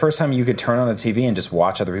that was the first time you could turn on the TV and just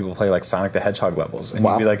watch other people play like Sonic the Hedgehog levels, and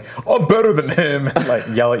Wow. you'd be like, "I'm better than him," and like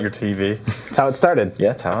yell at your TV. That's how it started. Yeah,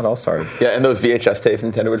 that's how it all started. Yeah, and those VHS tapes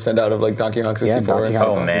Nintendo would send out of like Donkey Kong 64. Donkey and Kong.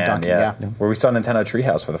 stuff. Oh man, Donkey, yeah. yeah. Where we saw Nintendo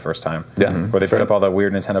Treehouse for the first time. Yeah. Where they put up all the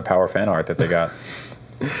weird Nintendo Power fan art that they got.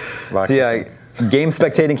 So yeah, game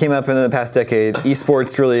spectating came up in the past decade.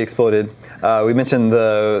 Esports really exploded. We mentioned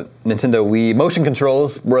the Nintendo Wii motion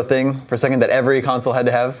controls were a thing for a second that every console had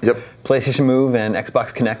to have. Yep. PlayStation Move and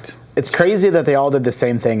Xbox Connect. It's crazy that they all did the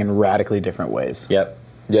same thing in radically different ways. Yep.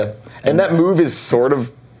 Yeah, and that move is sort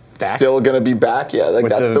of Back? still gonna be back. Yeah, like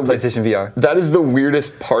With that's the PlayStation VR. That is the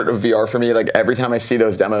weirdest part of VR for me. Like every time I see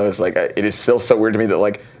those demos, like it is still so weird to me that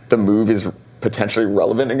like the move is potentially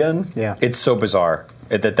relevant again. Yeah. It's so bizarre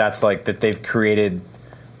that's like that they've created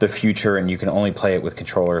the future and you can only play it with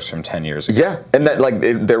controllers from 10 years ago. Yeah, and that like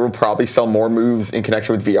there will probably sell more moves in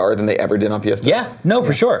connection with VR than they ever did on PS2. Yeah, no,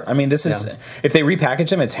 for sure. I mean, this is Yeah. if they repackage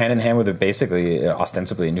them, it's hand in hand with basically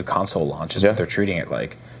ostensibly a new console launch. Is Yeah. what they're treating it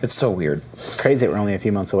like. It's so weird. It's crazy that we're only a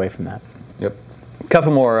few months away from that. Yep.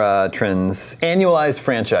 Couple more trends. Annualized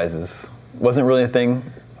franchises. Wasn't really a thing,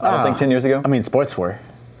 I don't think, 10 years ago. I mean, sports were.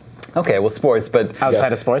 Okay, well, sports, but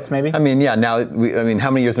Outside of sports, maybe? I mean, yeah. Now, how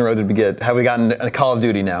many years in a row did we get? Have we gotten a Call of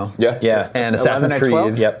Duty now? Yeah. Yeah. And 11 Assassin's or Creed.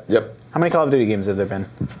 12? Yep. Yep. How many Call of Duty games have there been?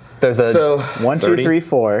 There's a So 1, 2, 30? 3,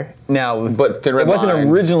 4. now, But Thin Red it wasn't Line-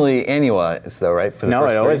 originally annualized though, right? For the No,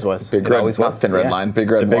 first it three? always was. Big It red, always not was. Thin Red Yeah. Line, Big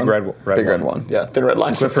Red The big one. red Big red one. one. Yeah, Thin Red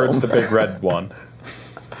Line. Clifford's the big red one.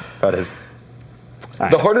 About his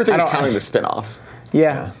The harder thing I is don't- counting the spin-offs.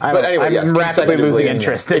 Yeah. But anyway, I'm yes, rapidly consecutively, losing it's-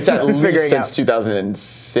 interest It's in at least figuring since out.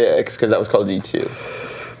 2006 because that was Call of Duty 2.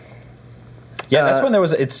 Yeah, that's when there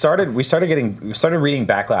was. It started. We started reading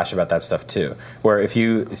backlash about that stuff too. Where if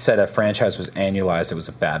you said a franchise was annualized, it was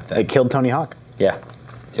a bad thing. It killed Tony Hawk. Yeah.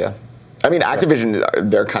 Yeah. I mean, Activision,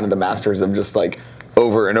 they're kind of the masters of just like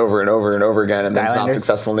over and over and over and over again, and then it's not Skylanders?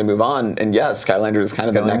 successful and they move on. And yeah, Skylanders is kind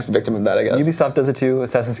of the Skylanders? next victim of that, I guess. Ubisoft does it too.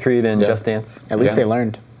 Assassin's Creed and Yeah. Just Dance. At least Yeah. they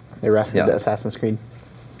learned. They rested Yeah. the Assassin's Creed.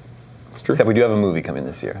 It's true. Except we do have a movie coming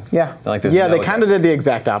this year. Yeah. It's not like there's Yeah, no they kind of did the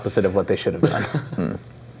exact opposite of what they should have done.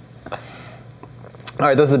 All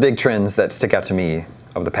right, those are the big trends that stick out to me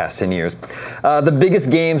over the past 10 years. The biggest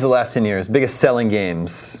games of the last 10 years, biggest selling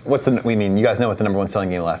games. You guys know what the number one selling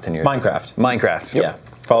game of the last 10 years Minecraft. Minecraft. Yeah.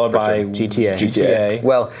 Followed by sure. GTA. GTA.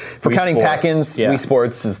 Well, for Wii counting Sports, pack-ins, yeah. Wii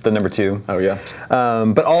Sports is the number 2. Oh, yeah.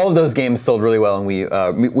 But all of those games sold really well, and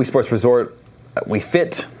Wii Sports Resort, Wii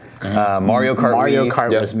Fit, Mario Kart Mario Wii.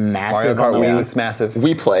 Kart Yeah. was Mario massive. Kart on the Wii Wii. was massive.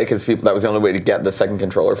 We play because that was the only way to get the second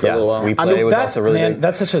controller for a little while. Wii I Play mean, was that's also really man, big.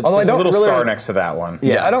 that's such a, Although I there's a don't little really- star next to that one.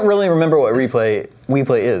 Yeah, I don't really remember what Wii Play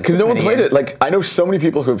is. Because no one Many played games. it. Like I know so many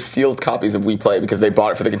people who have sealed copies of Wii Play because they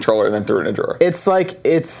bought it for the controller and then threw it in a drawer.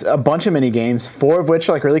 It's a bunch of mini games, 4 of which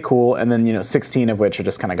are like really cool, and then 16 of which are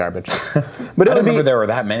just kind of garbage. But I it don't would remember be there were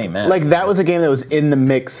that many, man. like that was a game that was in the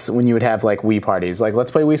mix when you would have like Wii parties. Like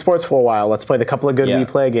let's play Wii Sports for a while. Let's play the couple of good Yeah. Wii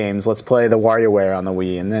Play games. Let's play the WarioWare on the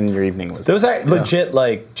Wii, and then your evening was. there was legit,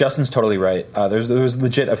 like, Justin's totally right. There was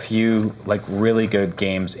legit a few, like, really good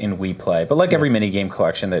games in Wii Play, but like every mini game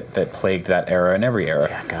collection that plagued that era and every era,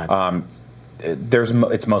 Yeah, God.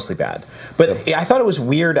 it's mostly bad. But I thought it was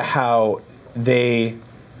weird how they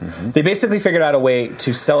basically figured out a way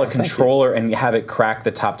to sell a controller and have it crack the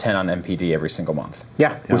top 10 on MPD every single month.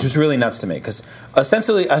 Yeah. Which was really nuts to me because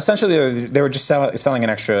essentially they were just selling an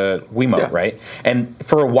extra Wiimote, Yeah. right? And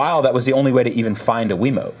for a while that was the only way to even find a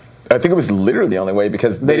Wiimote. I think it was literally the only way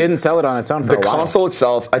because They didn't sell it on its own for The a while. console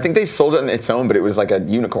itself, I think they sold it on its own, but it was like a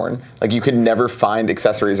unicorn. Like you could never find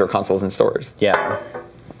accessories or consoles in stores. Yeah.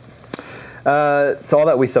 So all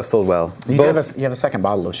that Wii stuff sold well. You have a second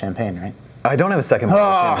bottle of champagne, right? I don't have a second bottle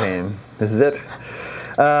Ah. of champagne. This is it.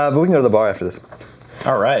 But we can go to the bar after this.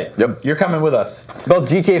 All right. Yep. You're coming with us. Both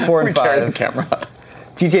GTA 4 and Carry the 5. camera.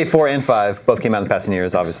 GTA 4 and 5 both came out in the past 10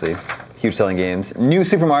 years, obviously. Huge selling games. New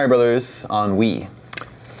Super Mario Brothers on Wii.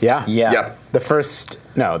 Yeah. Yeah. Yep. The first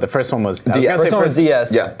one was. I was gonna DS. say First one was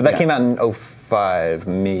DS. Yeah. But that Yeah. came out in 05,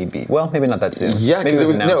 maybe. Well, maybe not that soon. Yeah, Maybe because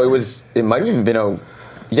it might have even been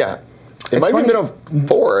yeah. It might have even been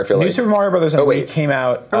 04, I feel New like. Super Mario Brothers and Oh, Wii wait. came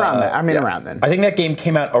out around then. I mean, yeah. around then. I think that game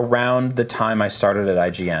came out around the time I started at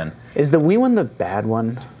IGN. Is the Wii one the bad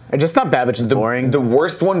one? Or just not bad, but just boring? The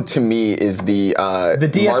worst one to me is the DS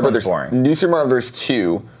Mario one's Brothers, boring. New Super Mario Brothers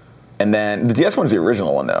 2, and then the DS one's the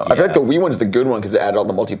original one though. I feel like the Wii one's the good one because it added all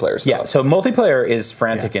the multiplayer stuff. Yeah, so multiplayer is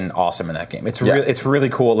frantic and awesome in that game. It's Yeah. it's really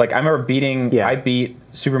cool. Like I remember I beat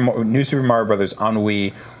New Super Mario Brothers on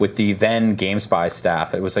Wii with the then GameSpy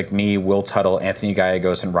staff. It was like me, Will Tuttle, Anthony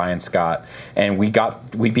Gallegos, and Ryan Scott, and we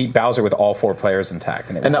beat Bowser with all 4 players intact.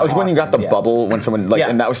 And And that was when you got the awesome. bubble when someone Yeah.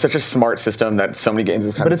 and that was such a smart system that so many games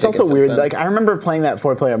have kind But of it's also taken weird. since then. Like I remember playing that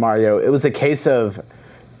 4-player Mario. It was a case of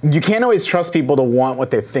you can't always trust people to want what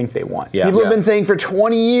they think they want. Yeah. People have Yeah. been saying for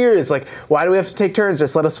 20 years, like, why do we have to take turns?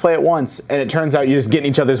 Just let us play it once. And it turns out you just get in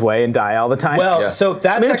each other's way and die all the time. Well, Yeah. so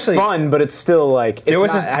that's I mean, actually it's fun, but it's still like it's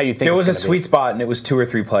not how you think. there was a it's gonna sweet be. spot, and it was 2 or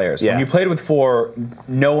 3 players. Yeah. When you played with 4,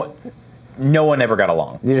 no one ever got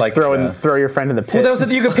along. You just like, throw your friend in the pit. Well, that was the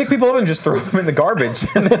thing. You could pick people up and just throw them in the garbage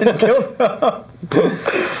and then kill them.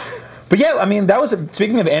 But yeah, I mean, that was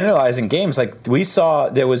speaking of analyzing games. Like we saw,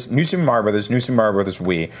 there was New Super Mario Brothers, New Super Mario Brothers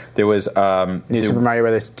Wii. There was New Super Mario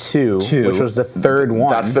Brothers 2, 2. which was the third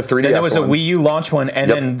one. That's the 3DS Then there was one. a Wii U launch one, and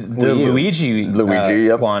Yep. then the Wii U. Luigi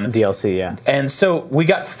yep. one. DLC, yeah. And so we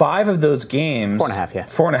got 5 of those games. 4.5, yeah.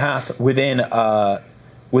 4.5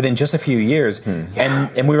 within just a few years,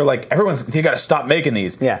 and we were like, you got to stop making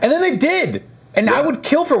these. Yeah. And then they did, and I would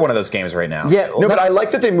kill for one of those games right now. Yeah, No, but I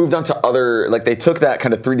like that they moved on to other, like they took that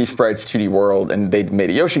kind of 3D sprites, 2D world, and they made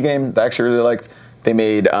a Yoshi game that I actually really liked. They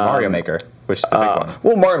made Mario Maker, which is the big one.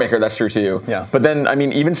 Well, Mario Maker, that's true too. Yeah. But then, I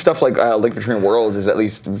mean, even stuff like Link Between Worlds is at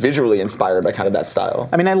least visually inspired by kind of that style.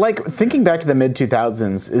 I mean, I like thinking back to the mid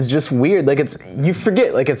 2000s is just weird. Like you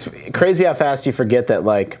forget, like it's crazy how fast you forget that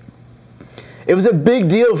like it was a big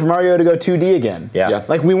deal for Mario to go 2D again. Yeah. Yeah.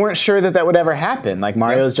 Like we weren't sure that would ever happen. Like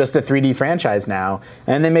Mario's just a 3D franchise now,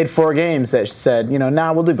 and they made 4 games that said,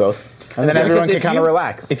 nah, we'll do both, and then Yeah, everyone because could kind of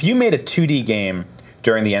relax. If you made a 2D game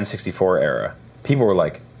during the N64 era, people were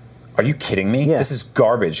like, "Are you kidding me? Yeah. This is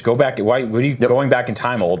garbage. Go back. What are you going back in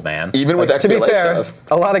time, old man?" Even with To be XBLA fair, stuff.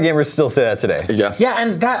 a lot of gamers still say that today. Yeah. Yeah,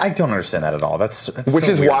 and that I don't understand that at all. That's Which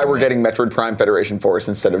so is weird why to we're me. getting Metroid Prime Federation Force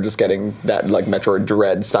instead of just getting that like Metroid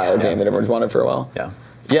Dread style game that everyone's wanted for a while. Yeah.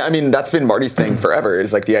 Yeah, I mean, that's been Marty's thing forever.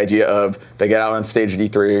 It's like the idea of they get out on stage at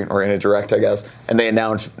E3 or in a direct, I guess, and they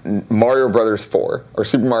announce Mario Brothers 4 or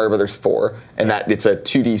Super Mario Brothers 4, and that it's a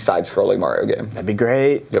 2D side-scrolling Mario game. That'd be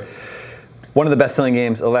great. Yep. One of the best-selling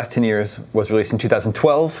games of the last 10 years was released in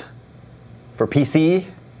 2012 for PC,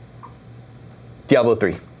 Diablo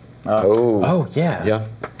 3. Oh yeah. Yeah.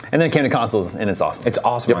 And then it came to consoles, and it's awesome. It's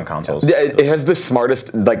awesome on consoles. Yeah, it has the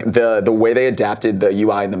smartest, like the way they adapted the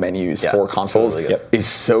UI and the menus Yeah, for consoles totally good. is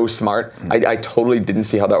so smart. I totally didn't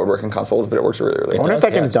see how that would work in consoles, but it works really, really I well. wonder if does, that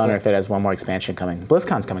yeah, game's it's done cool. or if it has one more expansion coming.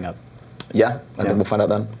 BlizzCon's coming up. Yeah, I think we'll find out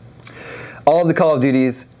then. All of the Call of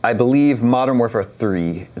Duties, I believe Modern Warfare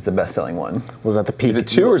 3 is the best-selling one. Was that the peak? Is it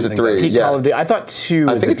 2 or is it 3? Peak Yeah. Call of Duty. I thought 2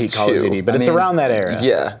 I was think the it's peak Call of 2. Duty, but I it's mean, around that era.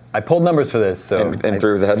 Yeah. I pulled numbers for this, so And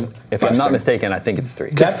 3 was ahead. if I'm Yeah, not sure. mistaken, I think it's 3.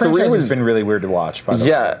 That 3 franchise was- has been really weird to watch. By the way.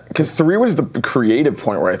 Yeah, because 3 was the creative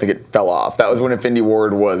point where I think it fell off. That was when Infinity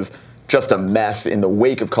Ward was just a mess in the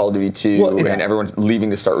wake of Call of Duty 2, Well, it's- and everyone's leaving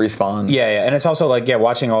to start Respawn. Yeah, and it's also like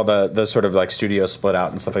watching all the sort of like studios split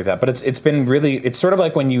out and stuff like that. But it's been really, it's sort of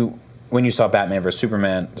like when you saw Batman vs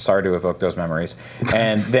Superman. Sorry to evoke those memories.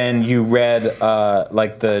 And then you read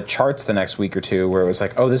like the charts the next week or two, where it was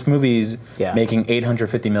like, oh, this movie's Yeah. making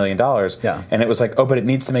 $850 million. Yeah. And it was like, oh, but it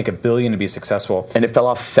needs to make $1 billion to be successful. And it fell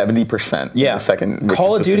off 70% in Yeah, the second. which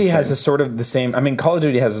Call is of just Duty has insane. a sort of the same. I mean, Call of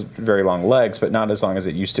Duty has very long legs, but not as long as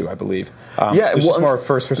it used to, I believe. Yeah, it's just well, more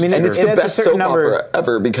first-person. I mean, And shooter. it's It the has a best certain soap number- opera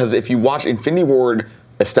ever because if you watch Infinity Ward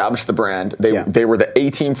establish the brand, they were the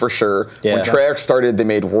A team for sure. Yeah. When Treyarch started, they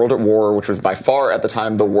made World at War, which was by far at the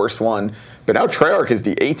time the worst one. But now Treyarch is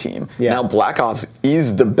the A team. Yeah. Now Black Ops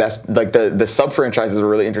is the best. Like the sub franchises are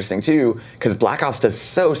really interesting too because Black Ops does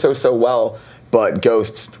so well. But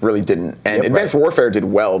Ghosts really didn't, and Advanced Warfare did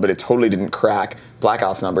well, but it totally didn't crack Black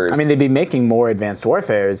Ops numbers. I mean, they'd be making more Advanced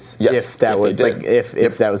Warfares Yes, if that if was they like did.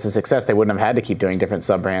 if that was a success. They wouldn't have had to keep doing different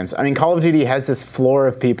sub brands. I mean, Call of Duty has this floor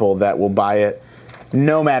of people that will buy it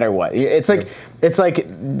no matter what. It's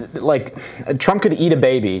like Trump could eat a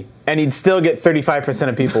baby and he'd still get 35%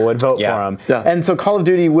 of people would vote Yeah. for him. Yeah. And so Call of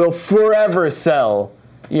Duty will forever sell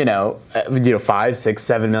 5, 6,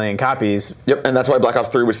 7 million copies. Yep, and that's why Black Ops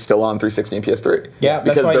 3 was still on 360 and PS3. Yeah,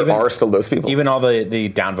 that's because why there even- are still those people. Even all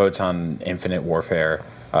the downvotes on Infinite Warfare,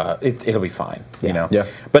 it'll be fine. You know. Yeah.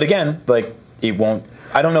 But again, like it won't.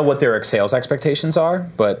 I don't know what their sales expectations are,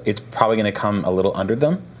 but it's probably going to come a little under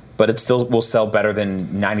them. But it still will sell better than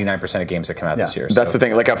 99% of games that come out this year. That's the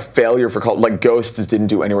thing. Like a failure for Call, like Ghosts didn't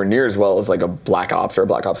do anywhere near as well as like a Black Ops or a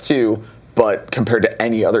Black Ops 2, but compared to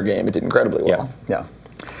any other game, it did incredibly well. Yeah.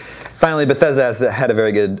 Finally, Bethesda has had a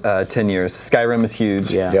very good 10 years. Skyrim is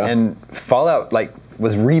huge. Yeah. And Fallout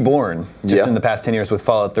was reborn just in the past 10 years with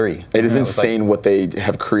Fallout 3. It is insane what they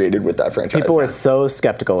have created with that franchise. People were so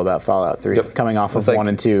skeptical about Fallout 3, coming off of like- 1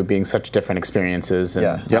 and 2 being such different experiences.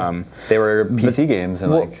 And, They were PC games.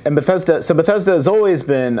 And and Bethesda has always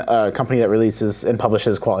been a company that releases and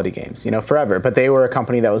publishes quality games, forever. But they were a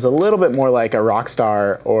company that was a little bit more like a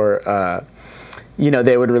Rockstar or,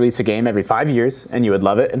 they would release a game every 5 years and you would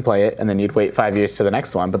love it and play it, and then you'd wait 5 years for the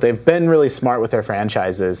next one. But they've been really smart with their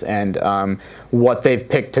franchises and what they've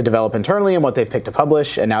picked to develop internally and what they've picked to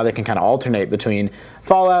publish, and now they can kind of alternate between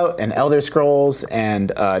Fallout and Elder Scrolls,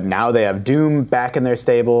 and now they have Doom back in their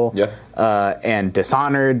stable, and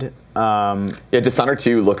Dishonored. Dishonored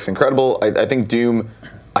 2 looks incredible. I think Doom,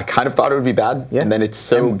 I kind of thought it would be bad, and then it's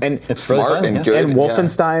so and it's really smart fun, and yeah. good. And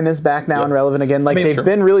Wolfenstein is back now and relevant again. Like they've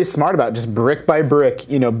been really smart about just brick by brick,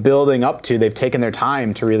 building up to. They've taken their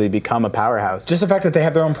time to really become a powerhouse. Just the fact that they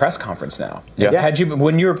have their own press conference now. Yeah.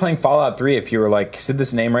 When you were playing Fallout 3, if you were like, see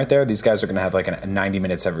this name right there, these guys are going to have like 90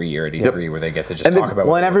 minutes every year at E3 where they get to just talk about.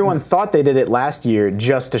 Well, and everyone thought they did it last year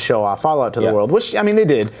just to show off Fallout to the world, which I mean they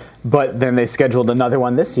did. But then they scheduled another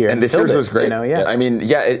one this year, And this year's killed it, was great. I mean,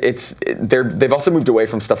 they've also moved away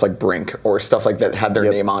from stuff like Brink or stuff like that had their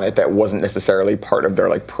name on it that wasn't necessarily part of their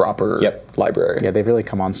like proper library. Yeah, they've really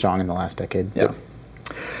come on strong in the last decade. Yeah. All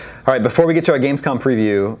right, before we get to our Gamescom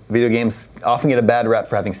preview, video games often get a bad rap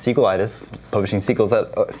for having sequelitis, publishing sequel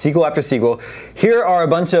after sequel. Here are a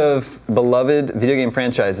bunch of beloved video game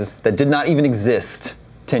franchises that did not even exist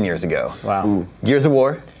 10 years ago. Wow. Gears of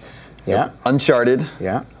War, Yeah. Uncharted,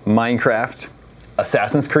 Yeah. Minecraft,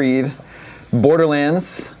 Assassin's Creed,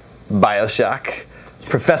 Borderlands, BioShock,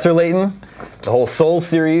 Professor Layton, the whole Souls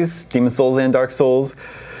series, Demon's Souls and Dark Souls,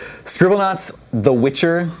 Scribblenauts, The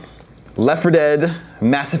Witcher, Left 4 Dead,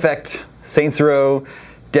 Mass Effect, Saints Row,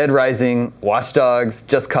 Dead Rising, Watch Dogs,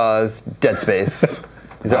 Just Cause, Dead Space.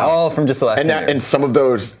 These are all from just the last 10 years. And some of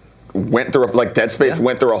those went through, like Dead Space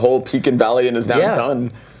went through a whole peak and valley and is now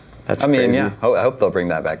done. That's crazy. I hope they'll bring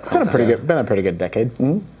that back. It's been a pretty good decade.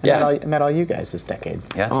 Mm-hmm. Yeah. I met all you guys this decade.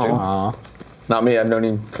 Yeah, it's true. Aw. Not me. I've known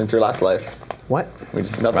you since your last life. What? We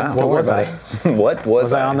just nothing. Wow. What was I? What was,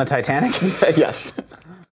 Was I on the Titanic? Yes.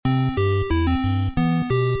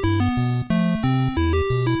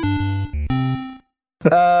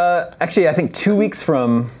 Actually, I think 2 weeks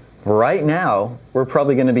from right now, we're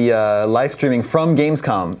probably going to be live streaming from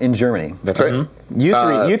Gamescom in Germany. That's right.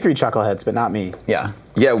 You three chuckleheads, but not me. Yeah.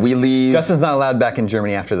 Yeah, we leave. Justin's not allowed back in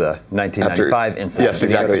Germany after the 1995 incident. Yes,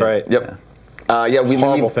 exactly. That's right. Yep. We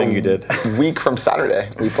Horrible leave thing a you did. week from Saturday.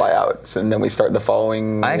 We fly out, and then we start the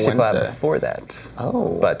following I actually fly out Wednesday. before that.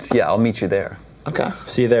 Oh. But yeah, I'll meet you there. Okay.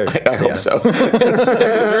 See you there. I hope so.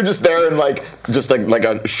 You're just there in like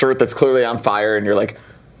a shirt that's clearly on fire, and you're like,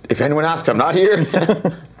 if anyone asks, I'm not here.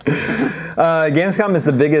 Gamescom is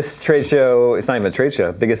the biggest trade show. It's not even a trade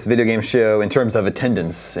show. Biggest video game show in terms of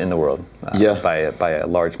attendance in the world. By a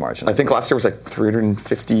large margin. I think last year was like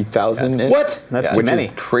 350,000. What? That's Yeah. too many.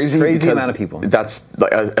 Crazy Crazy because amount of people. That's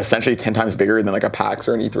like essentially 10 times bigger than like a PAX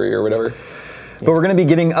or an E3 or whatever. But we're going to be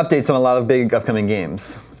getting updates on a lot of big upcoming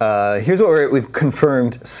games. Here's what we've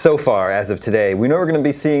confirmed so far as of today. We know we're going to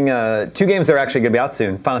be seeing 2 games that are actually going to be out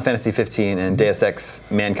soon, Final Fantasy 15 and Deus Ex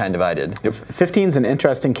Mankind Divided. 15 is an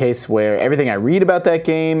interesting case where everything I read about that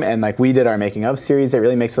game, and like we did our making of series, it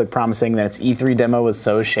really makes it look promising. That its E3 demo was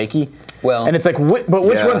so shaky. Well, and it's like, but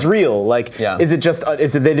which one's real? Like, Yeah. is it just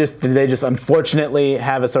did they just unfortunately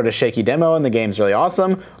have a sort of shaky demo and the game's really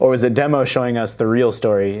awesome, or was it demo showing us the real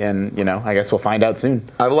story? And I guess we'll find out soon.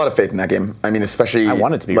 I have a lot of faith in that game. I mean, especially I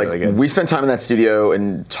want it to be like, really good. We spent time in that studio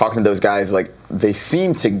and talking to those guys. Like, they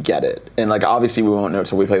seem to get it, and like obviously we won't know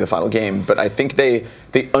until we play the final game. But I think they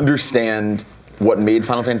understand what made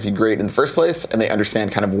Final Fantasy great in the first place, and they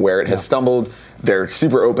understand kind of where it has stumbled. They're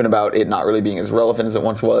super open about it not really being as relevant as it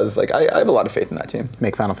once was. Like, I have a lot of faith in that team.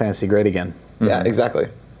 Make Final Fantasy great again. Yeah, exactly.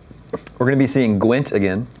 We're going to be seeing Gwent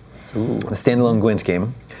again, the standalone Gwent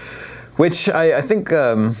game, which I think,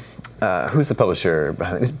 who's the publisher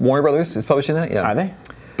behind it? Warner Brothers is publishing that? Yeah. Are they?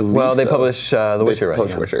 Well, they so. publish The Witcher, right?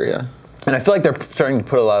 Publish Yeah. Witcher, yeah. And I feel like they're starting to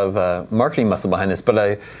put a lot of marketing muscle behind this,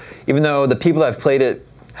 but even though the people that have played it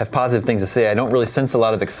have positive things to say. I don't really sense a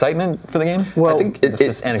lot of excitement for the game. Well, I think it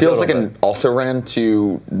just feels like anecdotal, an also-ran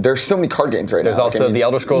to. There's so many card games right There's now. also the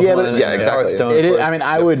Elder Scrolls Yeah, one. but- and Yeah, exactly. Hearthstone, It of is, course. I mean,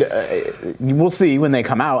 I would. We'll see when they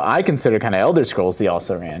come out. I consider kind of Elder Scrolls the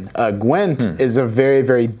also ran. Gwent is a very,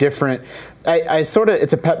 very different. I sort of.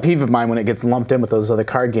 It's a pet peeve of mine when it gets lumped in with those other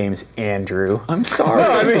card games. Andrew, I'm sorry. No,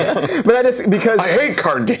 I mean, but I just because I hate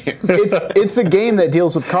card games. it's a game that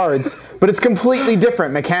deals with cards, but it's completely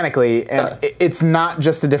different mechanically, and it's not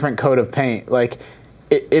just a different coat of paint. Like.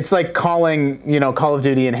 It's like calling, Call of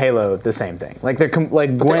Duty and Halo the same thing. Like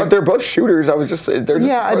like Gwent. They're both shooters. I was just they're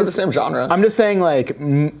just part of the same genre. I'm just saying, like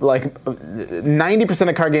 90%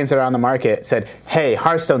 of card games that are on the market said, "Hey,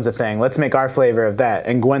 Hearthstone's a thing. Let's make our flavor of that."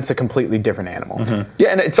 And Gwent's a completely different animal. Yeah,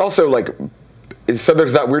 and it's also like. So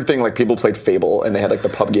there's that weird thing like people played Fable and they had like the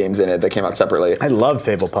pub games in it that came out separately. I love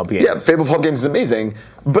Fable pub games. Yeah, Fable pub games is amazing,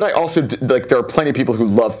 but I also like there are plenty of people who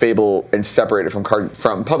love Fable and separate it from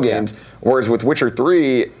pub games. Whereas with Witcher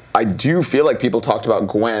 3, I do feel like people talked about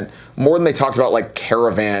Gwent more than they talked about like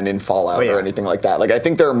Caravan in Fallout or anything like that. Like I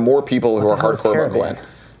think there are more people who are the hell is hardcore about Caravan? Gwent.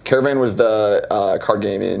 Caravan was the card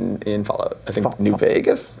game in Fallout. I think New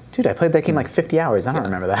Vegas. Dude, I played that game like 50 hours. I don't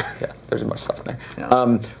remember that. Yeah, there's a bunch of stuff in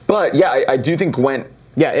there. But yeah, I do think Gwent.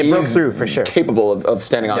 Yeah, it broke is through for sure. Capable of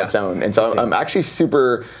standing on its own, and so I'm actually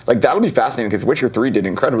super like that'll be fascinating because Witcher 3 did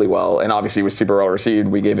incredibly well, and obviously was super well received.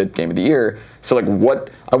 We gave it Game of the Year, so like what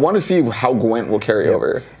I want to see how Gwent will carry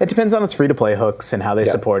over. It depends on its free-to-play hooks and how they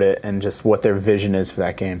support it, and just what their vision is for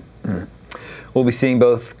that game. We'll be seeing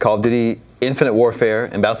both Call of Duty Infinite Warfare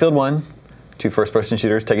and Battlefield 1, two first-person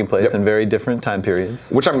shooters taking place in very different time periods.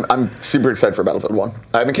 Which I'm super excited for Battlefield 1.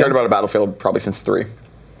 I haven't cared about a Battlefield probably since 3,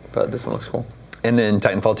 but this one looks cool. And then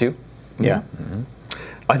Titanfall 2. Yeah.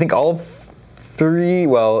 I think all three,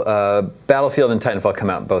 Battlefield and Titanfall come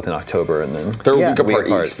out both in October, and then They're a Yeah. week apart Week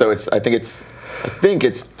apart. each, so I think it's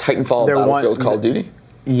Titanfall, They're Battlefield, one- Call of Duty,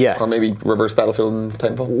 Yes. or maybe reverse Battlefield and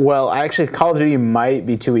Titanfall. Well, Call of Duty might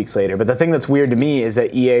be 2 weeks later, but the thing that's weird to me is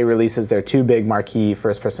that EA releases their two big marquee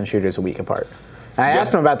first-person shooters a week apart. And I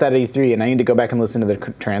asked them about that at E3, and I need to go back and listen to the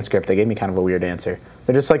transcript. They gave me kind of a weird answer.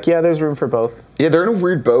 They're just like, yeah, there's room for both. Yeah, they're in a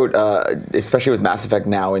weird boat, especially with Mass Effect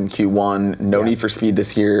now in Q1. No Need for Speed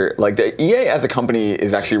this year. Like the EA as a company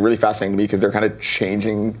is actually really fascinating to me because they're kind of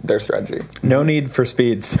changing their strategy. No Need for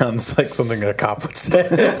Speed sounds like something a cop would say.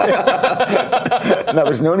 No,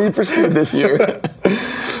 there's no Need for Speed this year.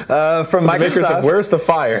 from The makers of Microsoft, Where's the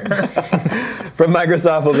Fire? from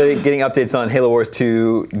Microsoft, we'll be getting updates on Halo Wars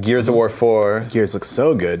 2, Gears of War 4, Gears looks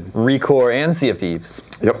so good. Recore, and Sea of Thieves.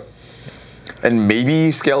 Yep. And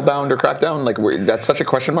maybe Scalebound or Crackdown. Like that's such a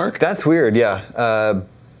question mark. That's weird, yeah.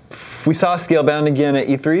 We saw Scalebound again at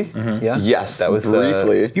E3. Yeah. Yes, that was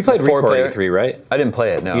briefly. You played Recore Four-player. at E3, right? I didn't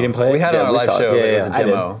play it. No, You didn't play it? We had it Yeah, on our we live saw it. show. Yeah, It was yeah. a I did.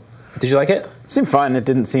 demo. Did you like it? Seemed fun. It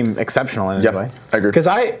didn't seem exceptional in any Yep, way. I agree. Because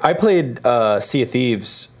I played Sea of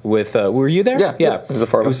Thieves with. Were you there? Yeah, it was the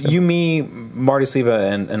four of It us, was yeah. you, me, Marty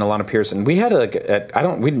Sleva, and Alana Pearson. We had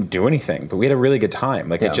we didn't do anything, but we had a really good time.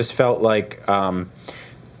 Like Yeah. it just felt like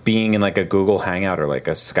being in like a Google Hangout or like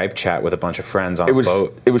a Skype chat with a bunch of friends on a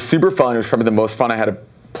boat. It was super fun. It was probably the most fun I had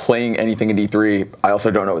playing anything in E3. I also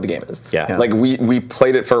don't know what the game is. Yeah. Like we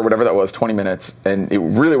played it for whatever that was, 20 minutes, and it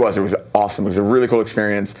really was. It was awesome. It was a really cool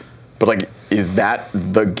experience. But like, is that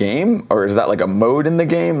the game, or is that like a mode in the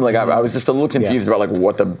game? Like, I was just a little confused about like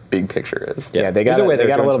what the big picture is. Yeah, they got Either way, they they're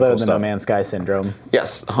got a doing little some bit cool of the stuff. No Man's Sky syndrome.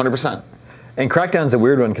 Yes, 100%. And Crackdown's a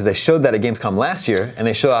weird one because they showed that at Gamescom last year, and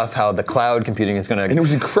they showed off how the cloud computing is going And it to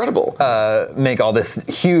was incredible. make all this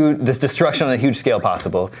destruction on a huge scale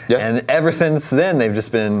possible. Yeah. And ever since then, they've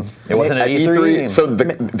just been. It wasn't at At E3. So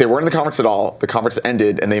they weren't in the conference at all. The conference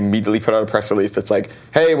ended, and they immediately put out a press release that's like,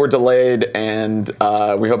 "Hey, we're delayed, and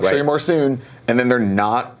we hope to show you more soon." And then they're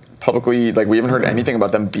not publicly like we haven't heard anything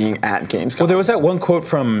about them being at Gamescom. Well, there was that one quote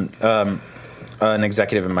from an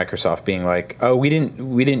executive in Microsoft being like, "Oh, we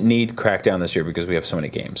didn't need Crackdown this year because we have so many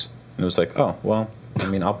games." And it was like, "Oh, well, I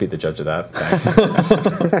mean, I'll be the judge of that." Thanks.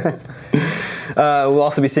 We'll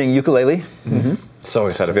also be seeing Ukulele. So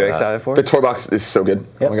excited Very for that. excited for The it. toy box is so good.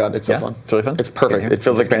 Oh my god, it's so Yeah, fun. it's really fun. It's It's good perfect. here. It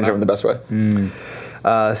feels like It's good Banjo now. in the best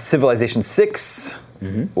way. Civilization 6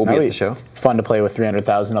 will be at the show. Fun to play with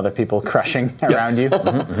 300,000 other people crushing around you.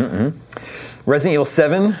 Resident Evil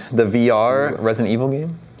 7, the VR Resident Evil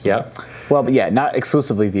game. Yeah. Well, but yeah, not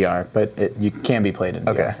exclusively VR, but you can be played in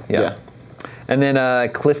VR. Yeah. And then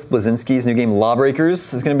Cliff Blazinski's new game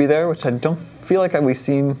Lawbreakers is going to be there, which I don't feel like we've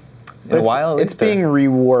seen in a while. at It's least, or- being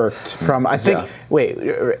reworked from, I think, Yeah. wait,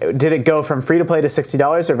 did it go from free to play to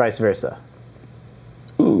 $60 or vice versa?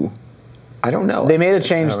 Ooh, I don't know. They made a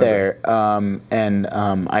change there, and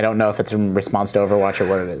I don't know if it's in response to Overwatch or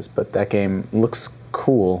what it is, but that game looks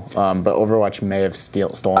cool, but Overwatch may have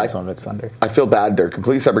stolen some of its thunder. I feel bad. They're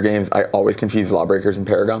completely separate games. I always confuse Lawbreakers and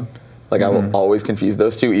Paragon. Like I will always confuse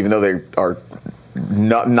those two, even though they are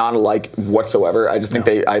not alike whatsoever. I just think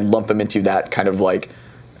I lump them into that kind of like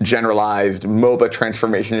generalized MOBA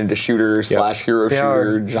transformation into shooter slash hero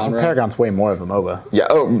shooter genre. Paragon's way more of a MOBA. Yeah.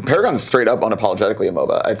 Oh, Paragon's straight up unapologetically a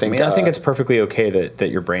MOBA. I think. I think it's perfectly okay that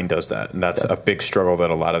your brain does that, and that's a big struggle that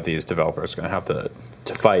a lot of these developers are going to have to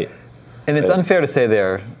fight. And it's unfair to say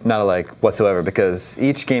they're not alike whatsoever because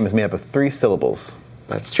each game is made up of 3 syllables.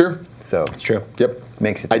 That's true. So It's true. Yep.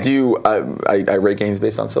 Makes it. I do. I rate games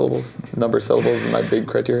based on syllables. Number of syllables is my big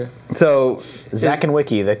criteria. So Zack and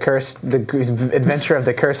Wiki, the adventure of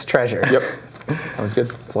the cursed treasure. Yep. Sounds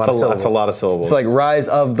good. It's a lot of syllables. That's a lot of syllables. it's like Rise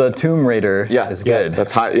of the Tomb Raider is good.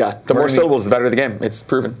 That's high. Yeah. The more syllables, the better the game. It's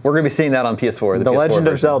proven. We're going to be seeing that on PS4. The PS4 Legend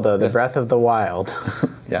of version. Zelda, the Breath of the Wild.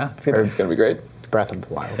 Yeah, it's good. It's going to be great. Breath of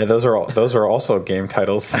the Wild. Yeah, those are also game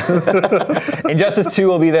titles. Injustice 2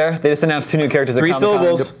 will be there. They just announced 2 new characters. at 3 Comic-Con.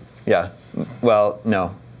 syllables. Yeah. Well,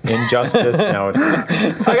 no. Injustice. No, it's not.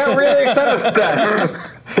 I got really excited with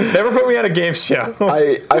that. Never put me on a game show.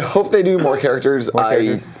 I hope they do more characters.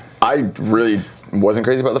 I really wasn't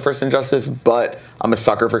crazy about the first Injustice, but I'm a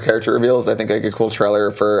sucker for character reveals. I think like a cool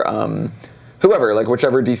trailer for whoever, like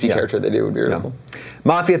whichever DC character they do would be really cool.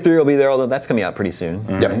 Mafia 3 will be there, although that's coming out pretty soon.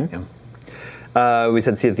 Yep. We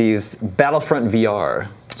said Sea of Thieves. Battlefront VR.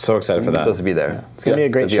 So excited for It's that. supposed to be there. It's going to be a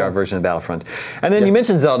great The show. VR version of Battlefront. And then you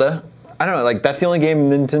mentioned Zelda. I don't know, like that's the only game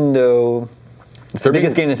Nintendo. It's the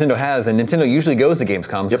biggest game Nintendo has, and Nintendo usually goes to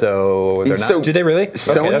Gamescom, so they're not. So Do they really?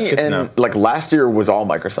 Sony Okay, that's good to know. and like last year was all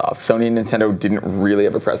Microsoft. Sony and Nintendo didn't really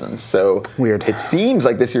have a presence. So Weird. It seems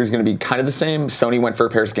like this year is going to be kind of the same. Sony went for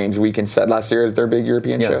Paris Games Week instead last year as their big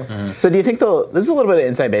European show. So do you think this is a little bit of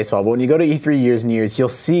inside baseball, but when you go to E3 years and years, you'll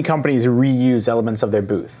see companies reuse elements of their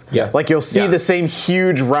booth. Yeah. Like you'll see Yeah. the same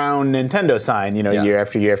huge round Nintendo sign, year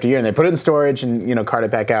after year after year, and they put it in storage and, cart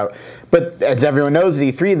it back out. But as everyone knows, at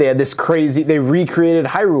E3, they had they recreated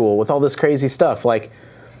Hyrule with all this crazy stuff. Like,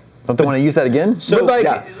 Don't they want to use that again? So,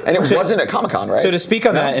 Yeah, and it wasn't at Comic-Con, right? So to speak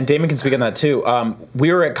on that, and Damon can speak on that too,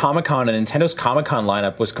 we were at Comic-Con, and Nintendo's Comic-Con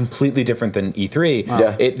lineup was completely different than E3.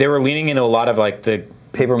 Yeah. They were leaning into a lot of like the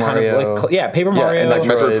Paper kind Mario. of like, Paper Yeah, Mario, and like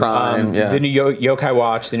Metroid Prime, the new Yokai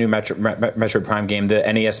Watch, the new Metroid Prime game, the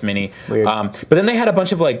NES Mini. Weird. But then they had a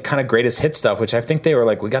bunch of like kind of greatest hit stuff, which I think they were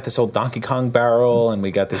like, we got this old Donkey Kong barrel, and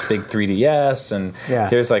we got this big 3DS, and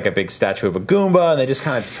here's like a big statue of a Goomba, and they just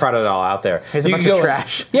kind of trotted it all out there. Here's a You bunch could of go-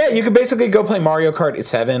 trash. Yeah, you could basically go play Mario Kart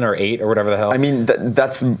 7 or 8 or whatever the hell. I mean,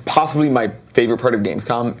 that's possibly my favorite part of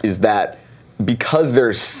Gamescom is that because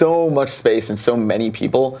there's so much space and so many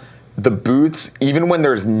people, the booths, even when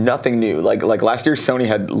there's nothing new, like last year Sony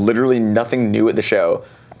had literally nothing new at the show,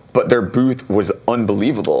 but their booth was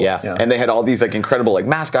unbelievable. Yeah. And they had all these like incredible like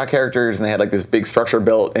mascot characters, and they had like this big structure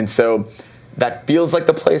built, and so that feels like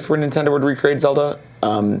the place where Nintendo would recreate Zelda.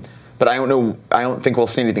 But I don't know. I don't think we'll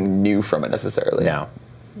see anything new from it necessarily. No.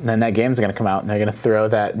 then that game's going to come out, and they're going to throw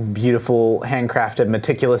that beautiful, handcrafted,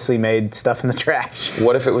 meticulously made stuff in the trash.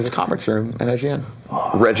 What if it was a conference room at IGN?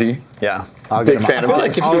 Reggie. Yeah. I'll Big get him fan on- of like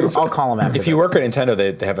Games if Cube. I'll call him after If you this. work at Nintendo,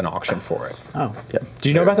 they have an auction for it. Oh, Do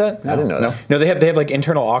you know about that? I didn't know that. No, they have like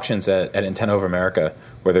internal auctions at Nintendo of America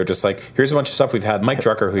where they're just like, here's a bunch of stuff we've had. Mike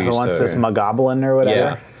Drucker, who who used wants to, this Mugoblin or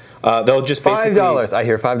whatever? yeah, they'll just basically $5. I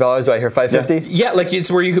hear $5. Do I hear $5.50? Yeah, like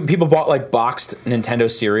it's where people bought like boxed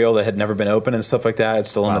Nintendo cereal that had never been opened and stuff like that.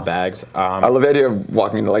 It's still in the bags. I love the idea of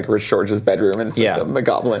walking into like Rich George's bedroom and it's Yeah. like a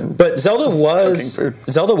Goblin. But Zelda was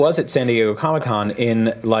Cooking at San Diego Comic-Con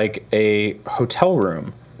in like a hotel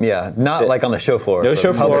room. Yeah, not like on the show floor. No for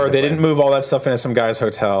show public floor. They display. didn't move all that stuff into some guy's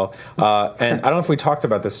hotel. And I don't know if we talked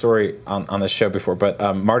about this story on this show before,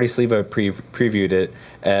 but Marty Sleva previewed it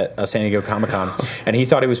at San Diego Comic-Con, and he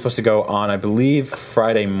thought he was supposed to go on, I believe,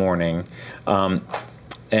 Friday morning. And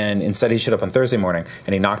instead he showed up on Thursday morning,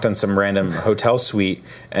 and he knocked on some random hotel suite,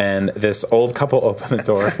 and this old couple opened the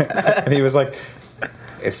door, and he was like,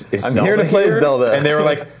 is I'm Zelda here to play Zelda. And they were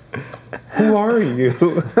like, who are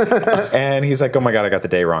you? And he's like, oh my God, I got the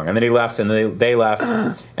day wrong. And then he left, and then they left,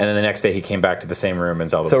 and then the next day he came back to the same room, and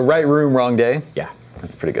Zelda So was right room, wrong day? Yeah.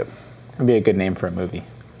 That's pretty good. It'd be a good name for a movie.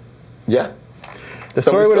 Yeah. The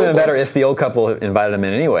So story would have been better syllables. if the old couple invited him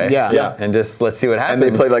in anyway. Yeah. Yeah. And just let's see what happens.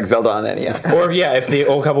 And they played like Zelda on NES. Or if the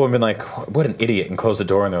old couple had been like, what an idiot, and closed the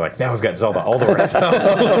door, and they're like, now we've got Zelda all to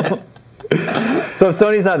ourselves. So if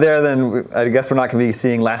Sony's not there, then I guess we're not going to be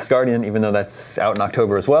seeing Last Guardian, even though that's out in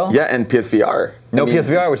October as well. Yeah, and PSVR. No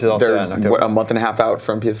PSVR, which is also they're out in October. a month and a half out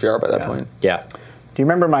from PSVR by that point. Yeah. Do you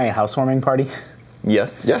remember my housewarming party?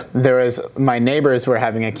 Yes. Yeah. There was my neighbors were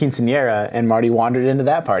having a quinceañera, and Marty wandered into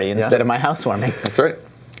that party instead of my housewarming. That's right.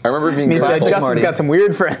 I remember it being Means that classic. Justin's Marty. got some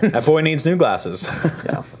weird friends. That boy needs new glasses.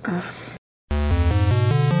 Yeah.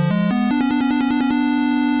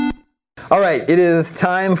 All right, it is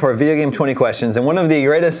time for Video Game 20 Questions, and one of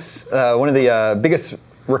the biggest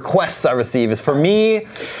requests I receive is for me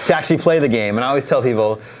to actually play the game. And I always tell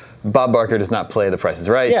people, Bob Barker does not play The Price is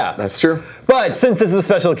Right. Yeah. That's true. But since this is a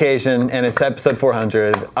special occasion and it's episode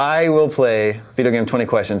 400, I will play Video Game 20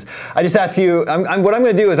 Questions. I just ask you, what I'm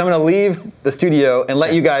going to do is I'm going to leave the studio and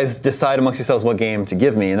let you guys decide amongst yourselves what game to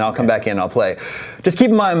give me, and I'll come back in and I'll play. Just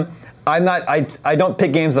keep in mind, I don't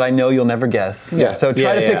pick games that I know you'll never guess. Yeah. So try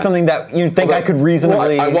Yeah, to pick yeah. something that you think I could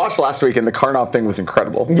reasonably. Well, I watched last week, and the Karnov thing was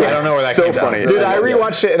incredible. I don't know where that so came from. funny. Dude, I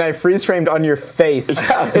rewatched it and I freeze framed on your face.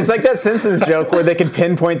 It's like that Simpsons joke where they can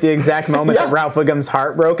pinpoint the exact moment that Ralph Wiggum's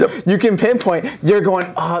heart broke. You can pinpoint, you're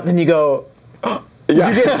going, oh, then you go, oh. Yeah.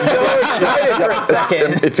 You get so excited for a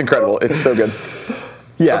second. It's incredible. It's so good.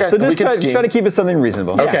 Yeah, Okay, so we just can try, scheme. try to keep it something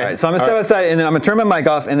reasonable. Okay. All right, so I'm going to step outside, and then I'm going to turn my mic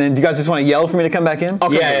off, and then do you guys just want to yell for me to come back in? I'll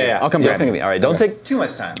come Yeah, grab yeah, you. yeah. I'll come Yeah, grab you. all right, don't take too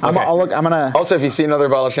much time. I'm gonna. Also, if you see another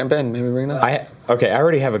bottle of champagne, maybe bring that. Okay, I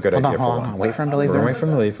already have a good idea Hold for on, one. wait for him to leave. We're the wait room. for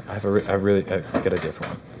him to leave. I have a really good idea for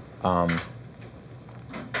one.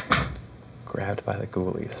 Grabbed by the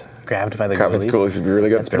Ghoulies. Grabbed by the Crap, it's Ghoulies. cool. It would be really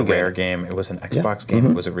good. That's It's a pretty rare good. game. It was an Xbox game.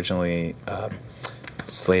 It was originally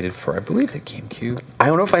slated for, I believe, the GameCube. I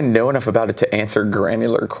don't know if I know enough about it to answer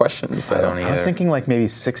granular questions. Though. I don't I was either. thinking like maybe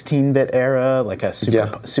 16-bit era, like a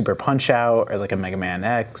Yeah. Super Punch Out, or like a Mega Man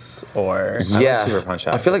X, or Yeah, Super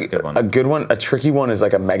Punch-Out. I feel That's like a good one. a tricky one is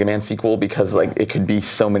like a Mega Man sequel because like it could be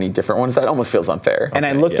so many different ones that almost feels unfair. And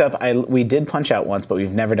I looked yeah. up. We did Punch Out once, but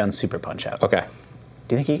we've never done Super Punch Out. Okay.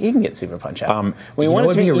 Do you think you can get Super Punch Out? You know want it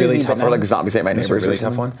what'd to be a really easy, tough but or not- like Zombies Ate My It's Neighbors. a really or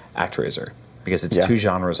tough something. one. ActRaiser. Because it's Yeah. two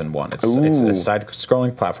genres in one. It's Ooh. a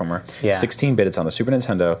side-scrolling platformer. Yeah. 16-bit. It's on the Super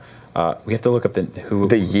Nintendo. We have to look up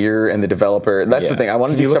The year and the developer. That's the thing. I want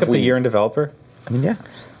to Can do you look stuff up the year and developer? I mean, yeah.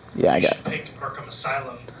 Yeah, I You got. should pick Arkham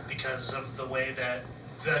Asylum because of the way that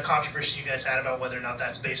the controversy you guys had about whether or not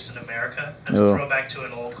that's based in America. That's a Ooh. throwback to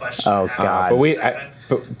an old question. Oh, we had God. in But we- this segment.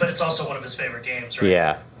 but- but it's also one of his favorite games, right?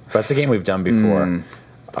 Yeah. That's a game we've done before.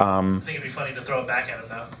 I think it'd be funny to throw it back at him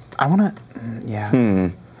though. I want to. Yeah.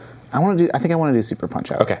 I want to do. I think I want to do Super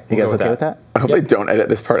Punch Out. Okay, You we'll guys go with okay with that. that? I hope they don't edit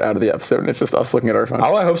this part out of the episode and it's just us looking at our phones.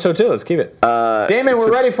 Oh, I hope so too. Let's keep it. Damon, we're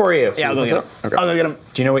ready for you. Yeah, I'll go get him. Okay. I'll go get him.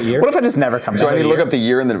 Do you know what year? What if I just never come Do I back? need to look up the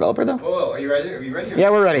year and the developer though? Whoa, are you ready? Are you ready? Yeah,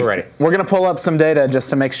 we're ready. We're ready. We're gonna pull up some data just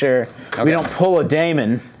to make sure we don't pull a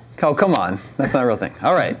Damon. Oh, come on. That's not a real thing.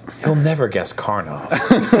 All right. He'll never guess Karnov.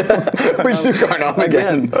 We should do Karnov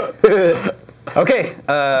again. Okay.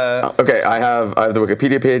 Okay, I have the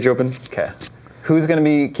Wikipedia page open. Okay. Who's going to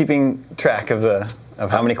be keeping track of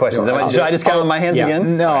how many questions? Should I just count with my hands yeah.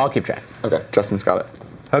 again? No, I'll keep track. Okay, Justin's got it.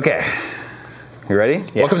 Okay. You ready?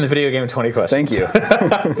 Yeah. Welcome to Video Game 20 Questions.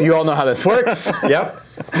 Thank you. You all know how this works. Yep.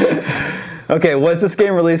 Okay, was this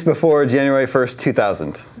game released before January 1st,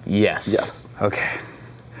 2000? Yes. Yes. Okay.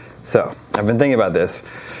 So, I've been thinking about this.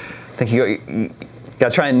 I think you got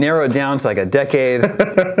to try and narrow it down to like a decade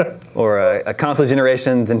or a console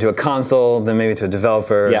generation, then to a console, then maybe to a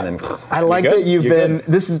developer. Yeah. And then, I like good? that you've You're been. good?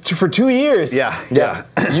 This is for 2 years. yeah.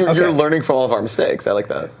 You're learning from all of our mistakes. I like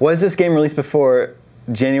that. Was this game released before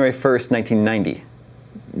January 1st, 1990?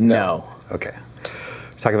 No. Okay.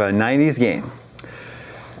 We're talking about a 90s game.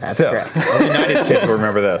 That's So- correct. Only 90s kids will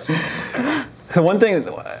remember this. So one thing,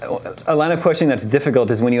 a line of questioning that's difficult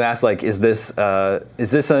is when you ask, like, is this a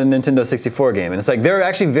Nintendo 64 game? And it's like, there are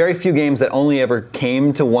actually very few games that only ever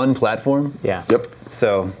came to one platform. Yeah. Yep.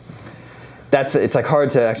 So it's like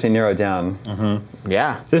hard to actually narrow it down.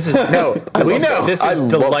 Yeah. This is no. We know. This I is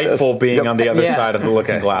love delightful this. being Yep. on the other Yeah. side of the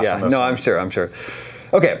looking glass. Yeah, on this no, one. I'm sure.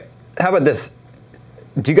 Okay, how about this?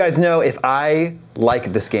 Do you guys know if I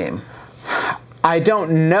like this game? I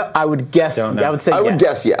don't know. I would guess. Don't know. I would say. I would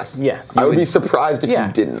yes. guess yes. Yes. I You would be surprised if Yeah.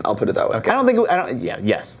 you didn't. I'll put it that way. I don't think. I don't. Yeah.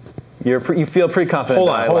 Yes. You feel pretty confident. Hold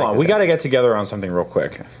that I on. like We this got to game. get together on something real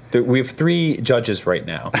quick. We have 3 judges right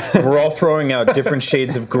now. We're all throwing out different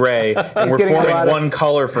shades of gray, and we're getting a lot forming of- one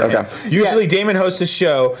color for him. Okay. Usually, Damon hosts a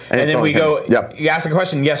show, and it's then we only go. him. Yep. You ask a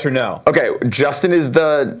question, yes or no. Okay, Justin is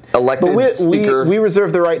the elected But speaker. we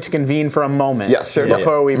reserve the right to convene for a moment. Yes, sure.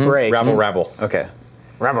 Before we break. Rabble, rabble. Okay,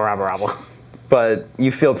 Rabble. Rabble. Rabble. but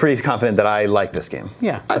you feel pretty confident that I like this game.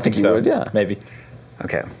 Yeah. I think you So would, yeah. maybe.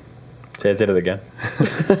 Okay. Say it again.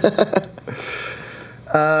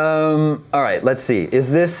 All right. Let's see. Is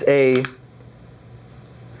this a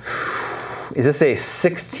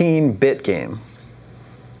 16-bit game?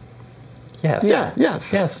 Yes. Yeah.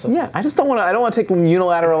 Yes. Yes. Yeah, I just don't want to. I don't want to take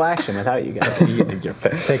unilateral action without you guys.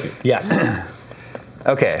 Thank you. Yes.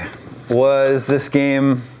 Okay. Was this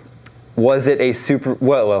game? Was it a super?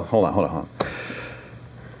 Well, hold on.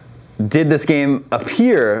 Did this game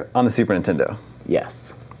appear on the Super Nintendo?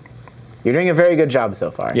 Yes, you're doing a very good job so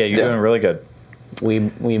far. Yeah, you're doing really good. We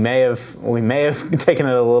may have taken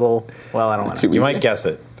it a little. Well, I don't want to. You might guess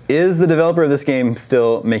it. Is the developer of this game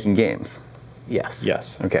still making games? Yes.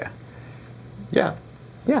 Yes. Okay. Yeah.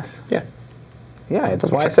 Yes. Yeah. Yeah. That's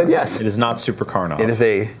why I said yes. It is not Super Karnov. It is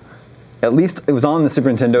a. At least it was on the Super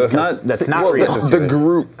Nintendo. If not, That's not Well, real. the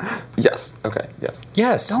group. Yes. Okay. Yes.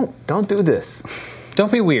 Yes. Don't do this.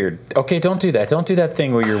 Don't be weird. Okay, don't do that. Don't do that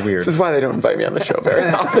thing where you're weird. This is why they don't invite me on the show very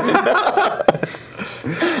often.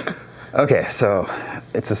 Okay, so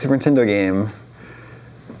it's a Super Nintendo game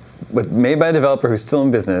made by a developer who's still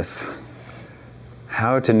in business.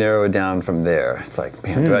 How to narrow it down from there? It's like,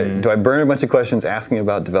 man, do I burn a bunch of questions asking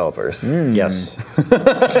about developers? Yes.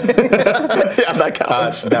 Yeah, that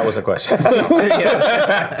counts. That was a question.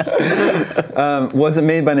 Was it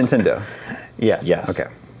made by Nintendo? Yes. Yes. Okay.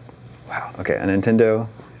 Wow. Okay, a Nintendo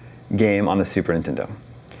game on the Super Nintendo.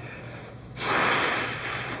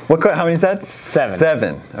 How many is that? 7.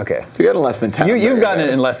 7. Okay. You got less than 10. You've gotten it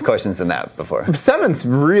in less questions than that before. 7's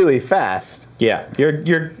really fast. Yeah, You're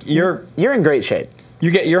in great shape.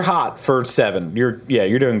 you're hot for 7. You're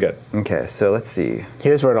doing good. Okay, so let's see.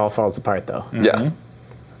 Here's where it all falls apart, though. Yeah.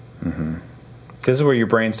 This is where your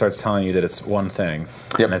brain starts telling you that it's one thing,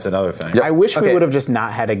 and it's another thing. Yep. I wish we Okay. would have just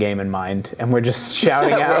not had a game in mind, and we're just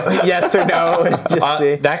shouting out yes or no, and just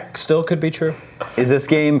see. That still could be true. Is this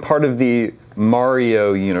game part of the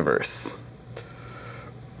Mario universe?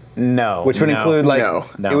 No. Which would No. include like No.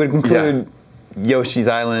 No. it would include Yoshi's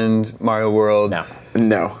Island, Mario World. No.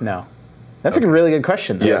 No. No. That's a really good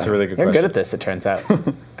question. Though. Yeah, That's a really good You're question. good at this, it turns out.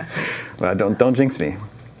 Well, don't jinx me.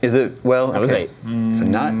 Is it well? That was okay. 8. So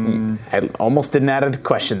not. I almost didn't add a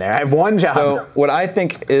question there. I have one job. So what I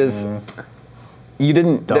think is you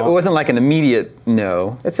didn't. It Don't. wasn't like an immediate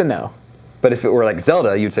no. It's a no. But if it were like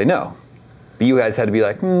Zelda, you'd say no. But you guys had to be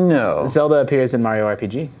like no. Zelda appears in Mario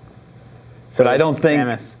RPG. So But I don't think.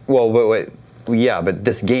 Samus. Well, wait. Yeah, but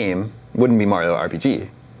this game wouldn't be Mario RPG.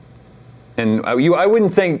 And I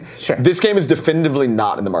wouldn't think. Sure. This game is definitively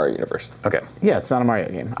not in the Mario universe. Okay. Yeah, it's not a Mario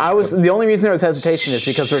game. The only reason there was hesitation is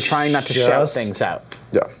because we're trying not to shout Just- things out.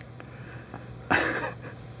 Yeah.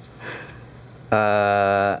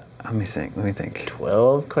 Let me think.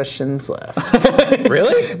 12 questions left.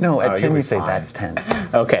 Really? No, at 10 you'll we be say fine. that's 10.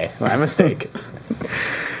 Okay, my mistake.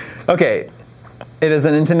 Okay. It is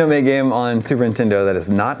a Nintendo-made game on Super Nintendo that is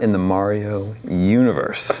not in the Mario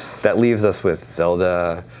universe. That leaves us with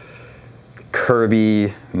Zelda,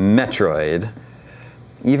 Kirby, Metroid,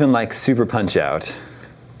 even like Super Punch-Out.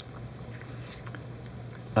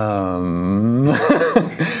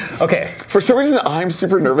 Okay. For some reason, I'm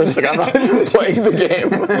super nervous. Like I'm not even playing the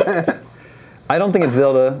game. I don't think it's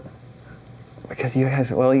Zelda because you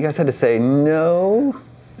guys had to say no.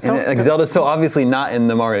 And like Zelda's so obviously not in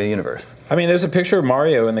the Mario universe. I mean, there's a picture of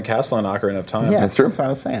Mario in the castle in Ocarina of Time. Yeah, That's true. That's what I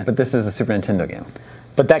was saying. But this is a Super Nintendo game.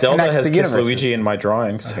 But that Zelda connects has the kissed universes. Luigi in my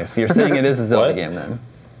drawings. Okay, so you're saying it is a Zelda What? game then?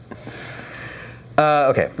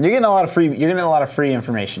 Okay. You're getting a lot of free. You're getting a lot of free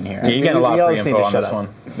information here. Yeah, you get a lot You of all free just need info to on shut this up. one.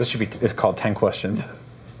 This should be called 10 questions.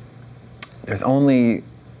 There's only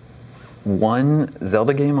one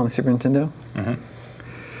Zelda game on the Super Nintendo. Mm-hmm.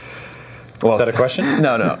 Well, Is that a question?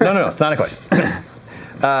 No, it's not a question.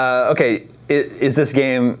 Okay, is this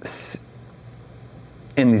game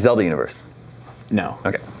in the Zelda universe? No.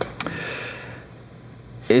 Okay.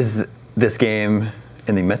 Is this game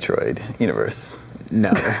in the Metroid universe?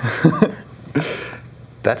 No.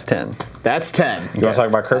 That's 10. That's 10. You want to talk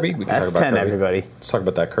about Kirby? We can That's talk about 10, Kirby. everybody. Let's talk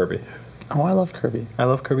about that Kirby. Oh, I love Kirby. I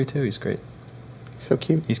love Kirby too. He's great. So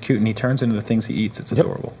cute. He's cute and he turns into the things he eats. It's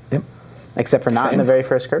adorable. Yep. Except for not in the very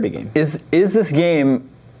first Kirby game. Is this game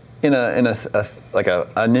in a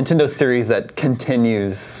Nintendo series that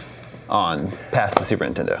continues on past the Super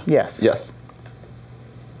Nintendo? Yes. Yes.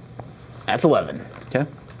 That's 11. Okay.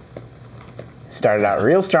 Started out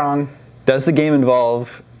real strong. Does the game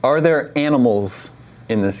involve? Are there animals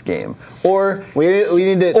in this game, or We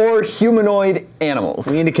need to humanoid animals?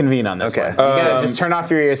 we need to convene on this Okay. one. You gotta just turn off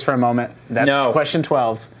your ears for a moment. That's No. question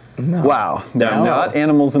 12. Wow, there are No. not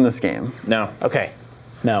animals in this game. No. Okay.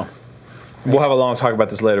 No. We'll have a long talk about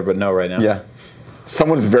this later, but no right now. Yeah.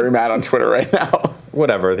 Someone's very mad on Twitter right now.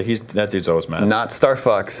 Whatever. That dude's always mad. Not Star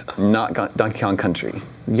Fox, not Donkey Kong Country.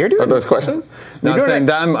 You're Are doing those questions? No, I'm doing saying it.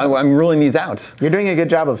 that I'm ruling these out. You're doing a good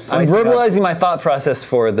job of I'm slicing it up. verbalizing my thought process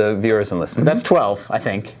for the viewers and listeners. That's 12, I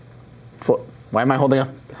think. Why am I holding up?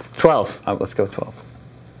 It's 12. Let's go with 12.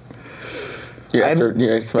 You got some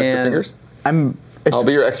extra and- fingers? I'll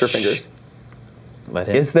be your extra fingers. Let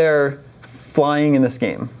him. Is there flying in this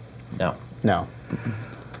game? No. No.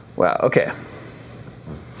 Wow, okay.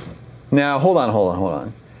 Now, hold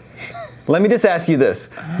on. Let me just ask you this.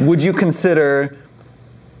 Would you consider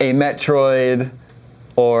a Metroid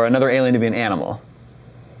or another alien to be an animal?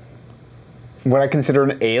 Would I consider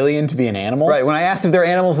an alien to be an animal? Right, when I asked if there are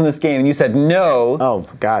animals in this game and you said no, Oh,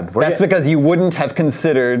 God. that's because you wouldn't have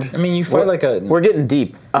considered. I mean, you fight like a. We're getting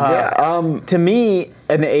deep. To me,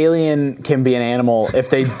 an alien can be an animal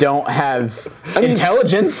if they don't have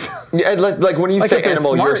intelligence. Yeah, like when you Like say if they're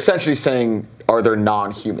animal, you're smart. essentially saying, are there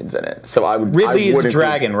non-humans in it? So I would. Ridley I is would a include-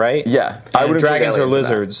 dragon, right? Yeah, I And would include dragons are aliens in that.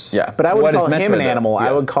 lizards. Yeah, But I would What call is him Metroid, an animal. though? I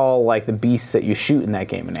Yeah. would call like the beasts that you shoot in that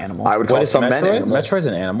game an animal. I would What call is some men Metroid? animals. Metroid's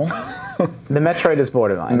an animal. The Metroid is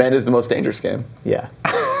borderline. Men is the most dangerous game. Yeah.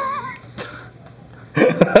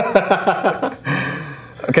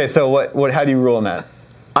 Okay, so what? How do you rule on that?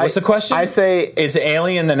 What's the question? I say Is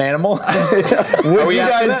alien an animal? Are we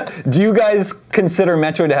asking that? Do you guys consider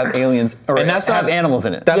Metroid to have aliens or And that's have not- animals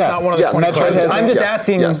in it? That's Yes, not one of the yes, 20 Metroid questions. has- I'm just Yes,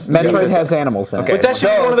 asking. yes. Metroid Yes, has yes. animals in it. Okay. But that should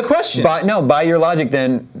be one of the questions. By your logic,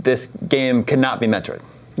 then this game cannot be Metroid.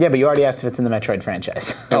 Yeah, but you already asked if it's in the Metroid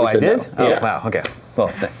franchise. Oh, we I said did. no. Oh, Yeah. wow. Okay.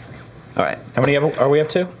 Well, all right. How many are we up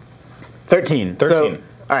to? 13. 13. So,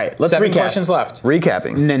 all right, let's 7 recap. questions left.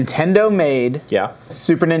 Recapping. Nintendo made Yeah.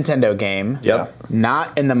 Super Nintendo game. Yep.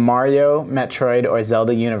 Not in the Mario, Metroid, or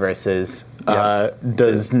Zelda universes.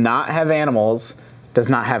 Does not have animals. Does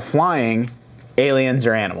not have flying, aliens,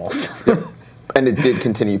 or animals. And it did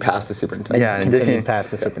continue past the Super Nintendo. Yeah, and it did- Continue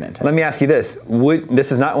past the Super Nintendo. Let me ask you this: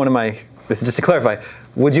 this is not one of my? This is just to clarify.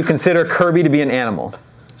 Would you consider Kirby to be an animal?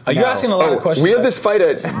 Are you asking a lot of questions? We had this fight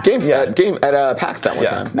at PAX that one Yeah.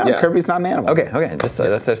 time. No, Yeah. Kirby's not an animal. Okay.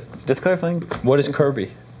 Just clarifying. What is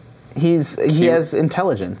Kirby? He has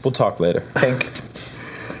intelligence. We'll talk later. Pink.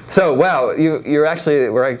 So wow, we're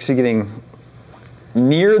actually getting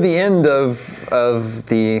near the end of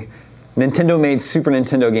the Nintendo-made Super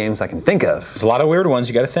Nintendo games I can think of. There's a lot of weird ones.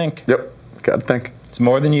 You got to think. Yep. Gotta think. It's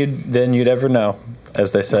more than you'd ever know,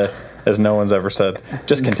 as they say, as no one's ever said.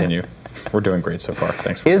 Just continue. We're doing great so far.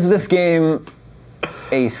 Thanks. Is this game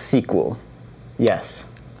a sequel? Yes.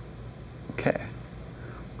 Okay.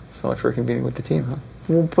 So much for convening with the team, huh?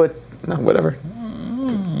 We'll put. No, whatever.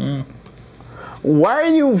 Why are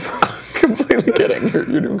you? Completely kidding.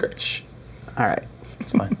 You're doing great. Shh. All right.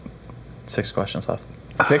 It's fine. 6 questions left.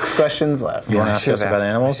 6 questions left. You want I to ask should us have about asked-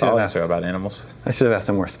 animals? I should have I'll asked. answer about animals. I should have asked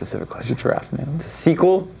a more specific Is question. it giraffe now?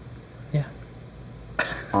 Sequel Yeah.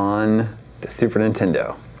 on the Super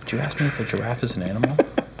Nintendo. Did you ask me if a giraffe is an animal?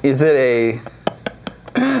 Is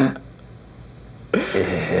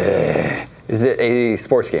it a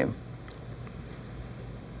sports game?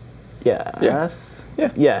 Yes.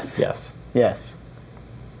 Yeah. Yes. Yes. Yes.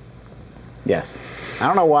 Yes. I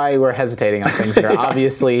don't know why we're hesitating on things that are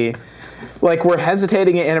obviously. Like, we're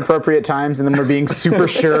hesitating at inappropriate times, and then we're being super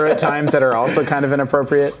sure at times that are also kind of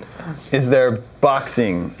inappropriate. Is there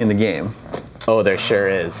boxing in the game? Oh, there sure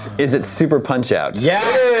is. Is it Super Punch Out?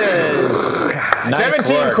 Yes! Nice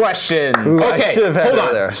 17 work. questions. I Okay, should have had hold that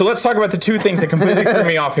on. there. So let's talk about the 2 things that completely threw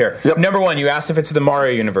me off here. Yep. Number 1, you asked if it's the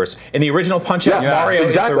Mario universe. In the original Punch-Out, Yeah, Mario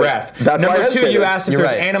exactly. is the ref. That's why I Number 2, hesitated. you asked if You're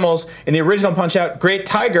there's right. animals. In the original Punch-Out, Great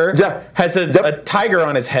Tiger Yeah. has a tiger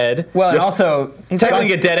on his head. Well, and That's also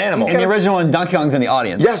technically a dead animal. in the original one, Donkey Kong's in the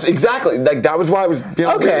audience. Yes, exactly. Like that was why I was being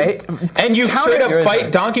Okay. And you straight You're up in fight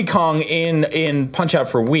there. Donkey Kong in Punch-Out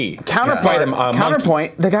for Wii. Fight him, monkey.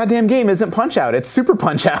 Counterpoint, the goddamn game isn't Punch Out, it's Super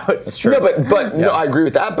Punch Out. That's true. No, but no, I agree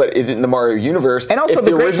with that. But is it in the Mario universe? And also If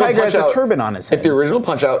the Great original Tiger has a Punch-Out- turban on his head. If the original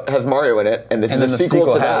Punch Out has Mario in it, and this And is a then the sequel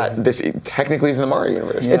to sequel has- that, this technically is in the Mario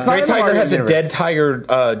universe. It's not Great in the Tiger Mario has universe. a dead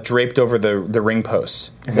tiger draped over the ring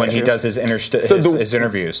posts when he true? does his, his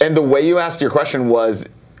interviews. And the way you asked your question was,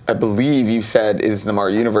 I believe you said, is the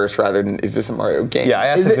Mario universe rather than is this a Mario game? Yeah, I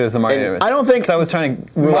asked Is if it- it was the Mario and universe. I don't think- 'Cause I was trying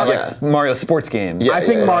to rule out Yeah. like Mario sports game. Yeah. I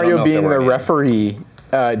think I don't Mario know if there being were the any. referee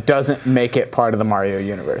doesn't make it part of the Mario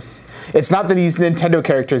universe. It's not that these Nintendo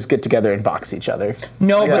characters get together and box each other.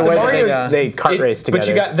 No, Yeah, but The the way Mario that they kart race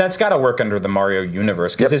together. But that's got to work under the Mario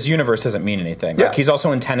universe because Yep. his universe doesn't mean anything. Yeah. Like he's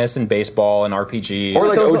also in tennis and baseball and RPG. Or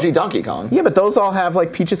like those OG Donkey Kong. Yeah, but those all have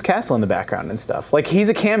like Peach's Castle in the background and stuff. Like he's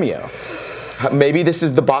a cameo. Maybe this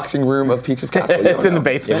is the boxing room of Peach's Castle. you It's don't in the know.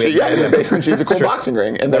 basement. Yeah, in the basement. She's a cool true. boxing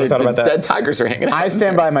ring, and Never the thought about that. dead tigers are hanging out. I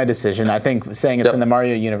stand by my decision. I think saying it's Yep. in the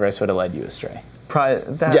Mario universe would have led you astray. Yeah,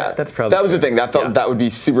 That's probably that was the true. thing. That felt Yeah. that would be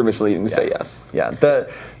super misleading to say yes. Yeah,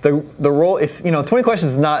 the role is 20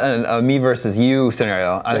 questions is not a me versus you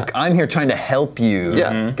scenario. Yeah. I'm here trying to help you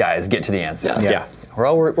Yeah. guys get to the answer. Yeah. yeah.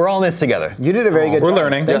 we're all in this together. You did a very good We're job.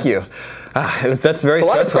 learning. Thank you. That's very It's a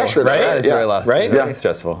lot of stressful. pressure, though, right? right? It's Yeah. very lost. Right? Very Yeah.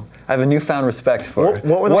 stressful. I have a newfound respect for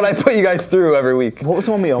What were I those- put you guys through every week. What was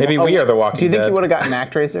the one we almost... Maybe we are the Walking Do you think Dead. you would have gotten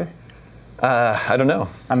ActRaiser? I don't know.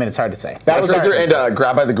 I mean, it's hard to say. That was Actraiser our, and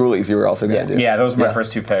Grab by the Ghoulies you were also going to do. Yeah, those were my Yeah.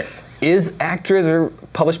 first two picks. Is Actraiser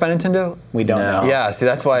published by Nintendo? we don't No. know. Yeah, see,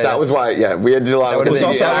 that's why. That was why, we had to do a lot That of would have was been,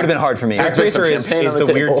 also- that would've been hard for me. Act- Drink some ActRaiser is champagne on the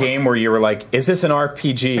the weird table. game where you were like, is this an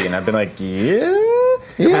RPG? And I've been like, yeah.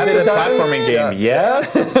 Yeah, Is it a yeah. platforming game?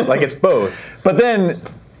 Yes. Like it's both. But then,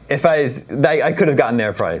 if I could have gotten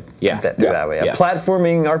there probably. Yeah. That way. Yeah.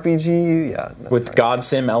 Platforming RPG. Yeah. With God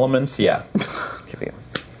Sim elements, yeah.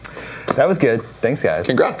 That was good. Thanks, guys.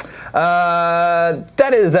 Congrats.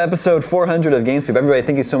 That is episode 400 of GameScoop. Everybody,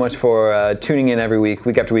 thank you so much for tuning in every week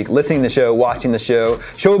after week, listening to the show, watching the show.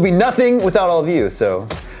 Show would be nothing without all of you. So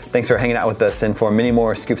thanks for hanging out with us and for many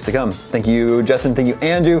more scoops to come. Thank you, Justin. Thank you,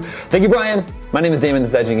 Andrew. Thank you, Brian. My name is Damon.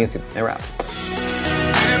 This is IGN GameScoop. And we're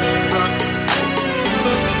out.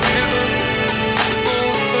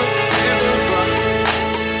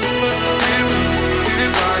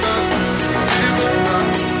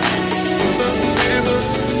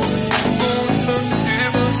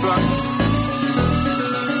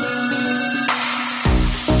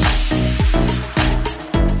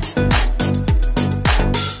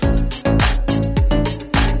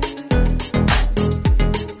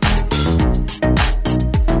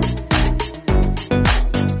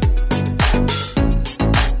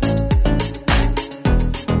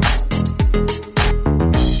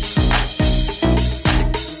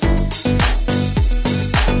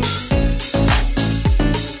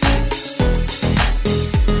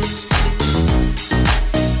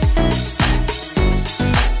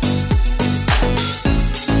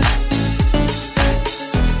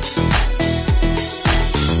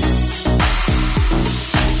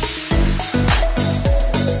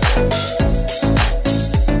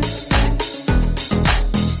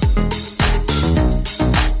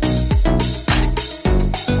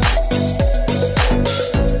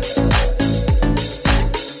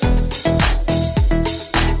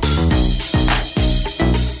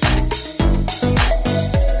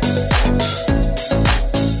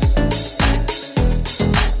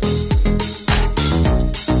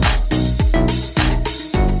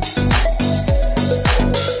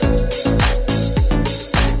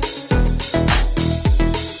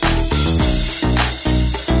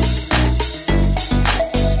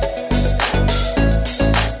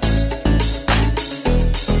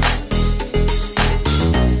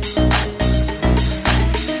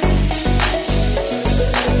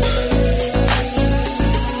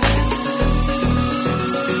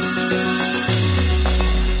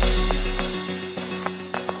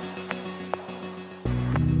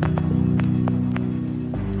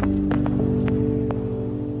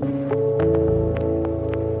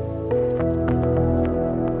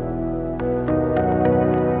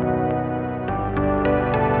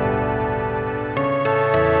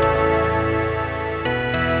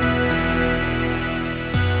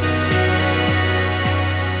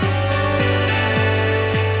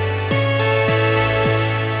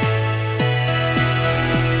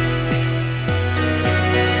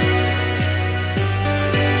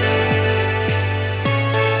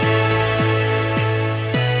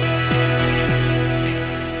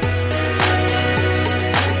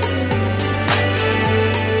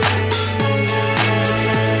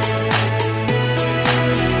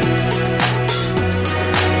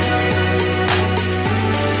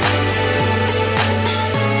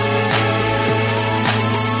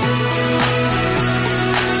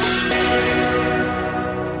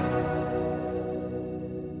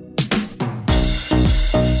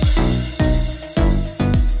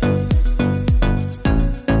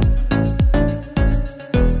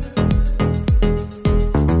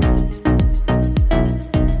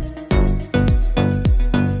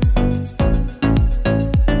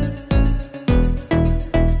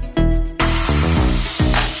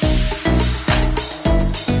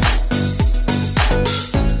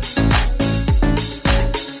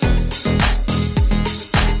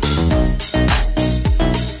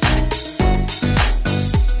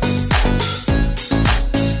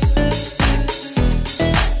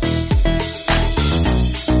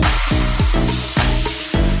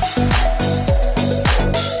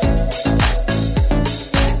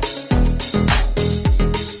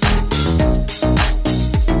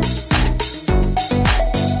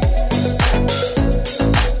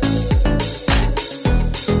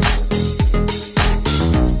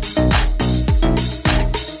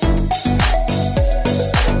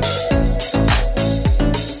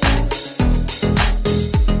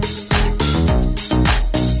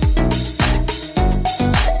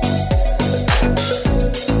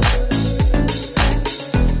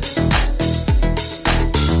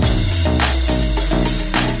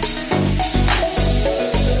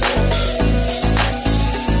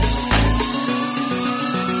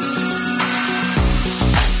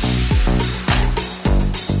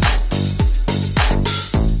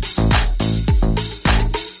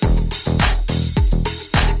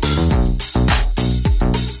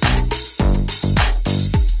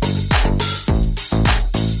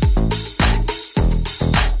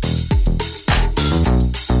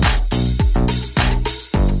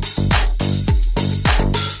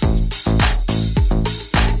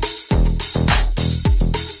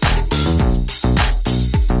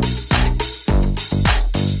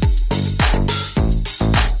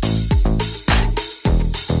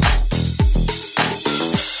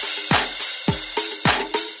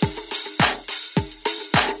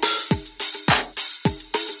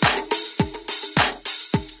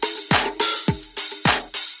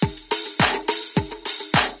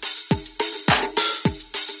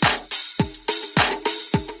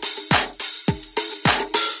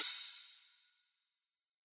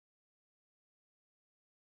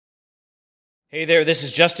 Hey there, this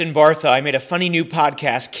is Justin Bartha. I made a funny new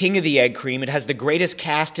podcast, King of the Egg Cream. It has the greatest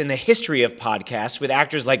cast in the history of podcasts with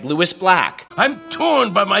actors like Louis Black. I'm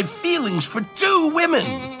torn by my feelings for two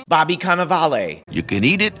women. Bobby Cannavale. You can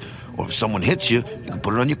eat it, or if someone hits you, you can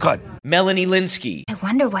put it on your cut. Melanie Linsky. I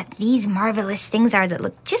wonder what these marvelous things are that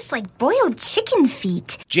look just like boiled chicken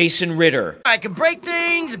feet. Jason Ritter. I can break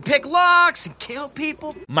things and pick locks and kill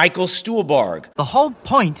people. Michael Stuhlbarg. The whole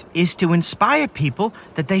point is to inspire people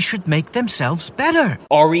that they should make themselves better.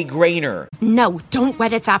 Ari Grainer. No, don't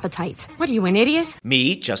whet its appetite. What are you, an idiot?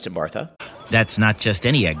 Me, Justin Bartha. That's not just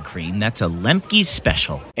any egg cream, that's a Lemke's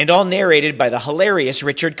special. And all narrated by the hilarious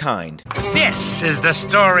Richard Kind. This is the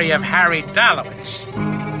story of Harry Dalowitz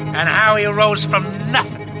and how he rose from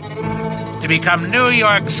nothing to become New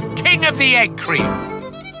York's King of the Egg Cream.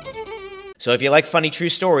 So if you like funny true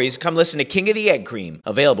stories, come listen to King of the Egg Cream,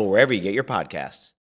 available wherever you get your podcasts.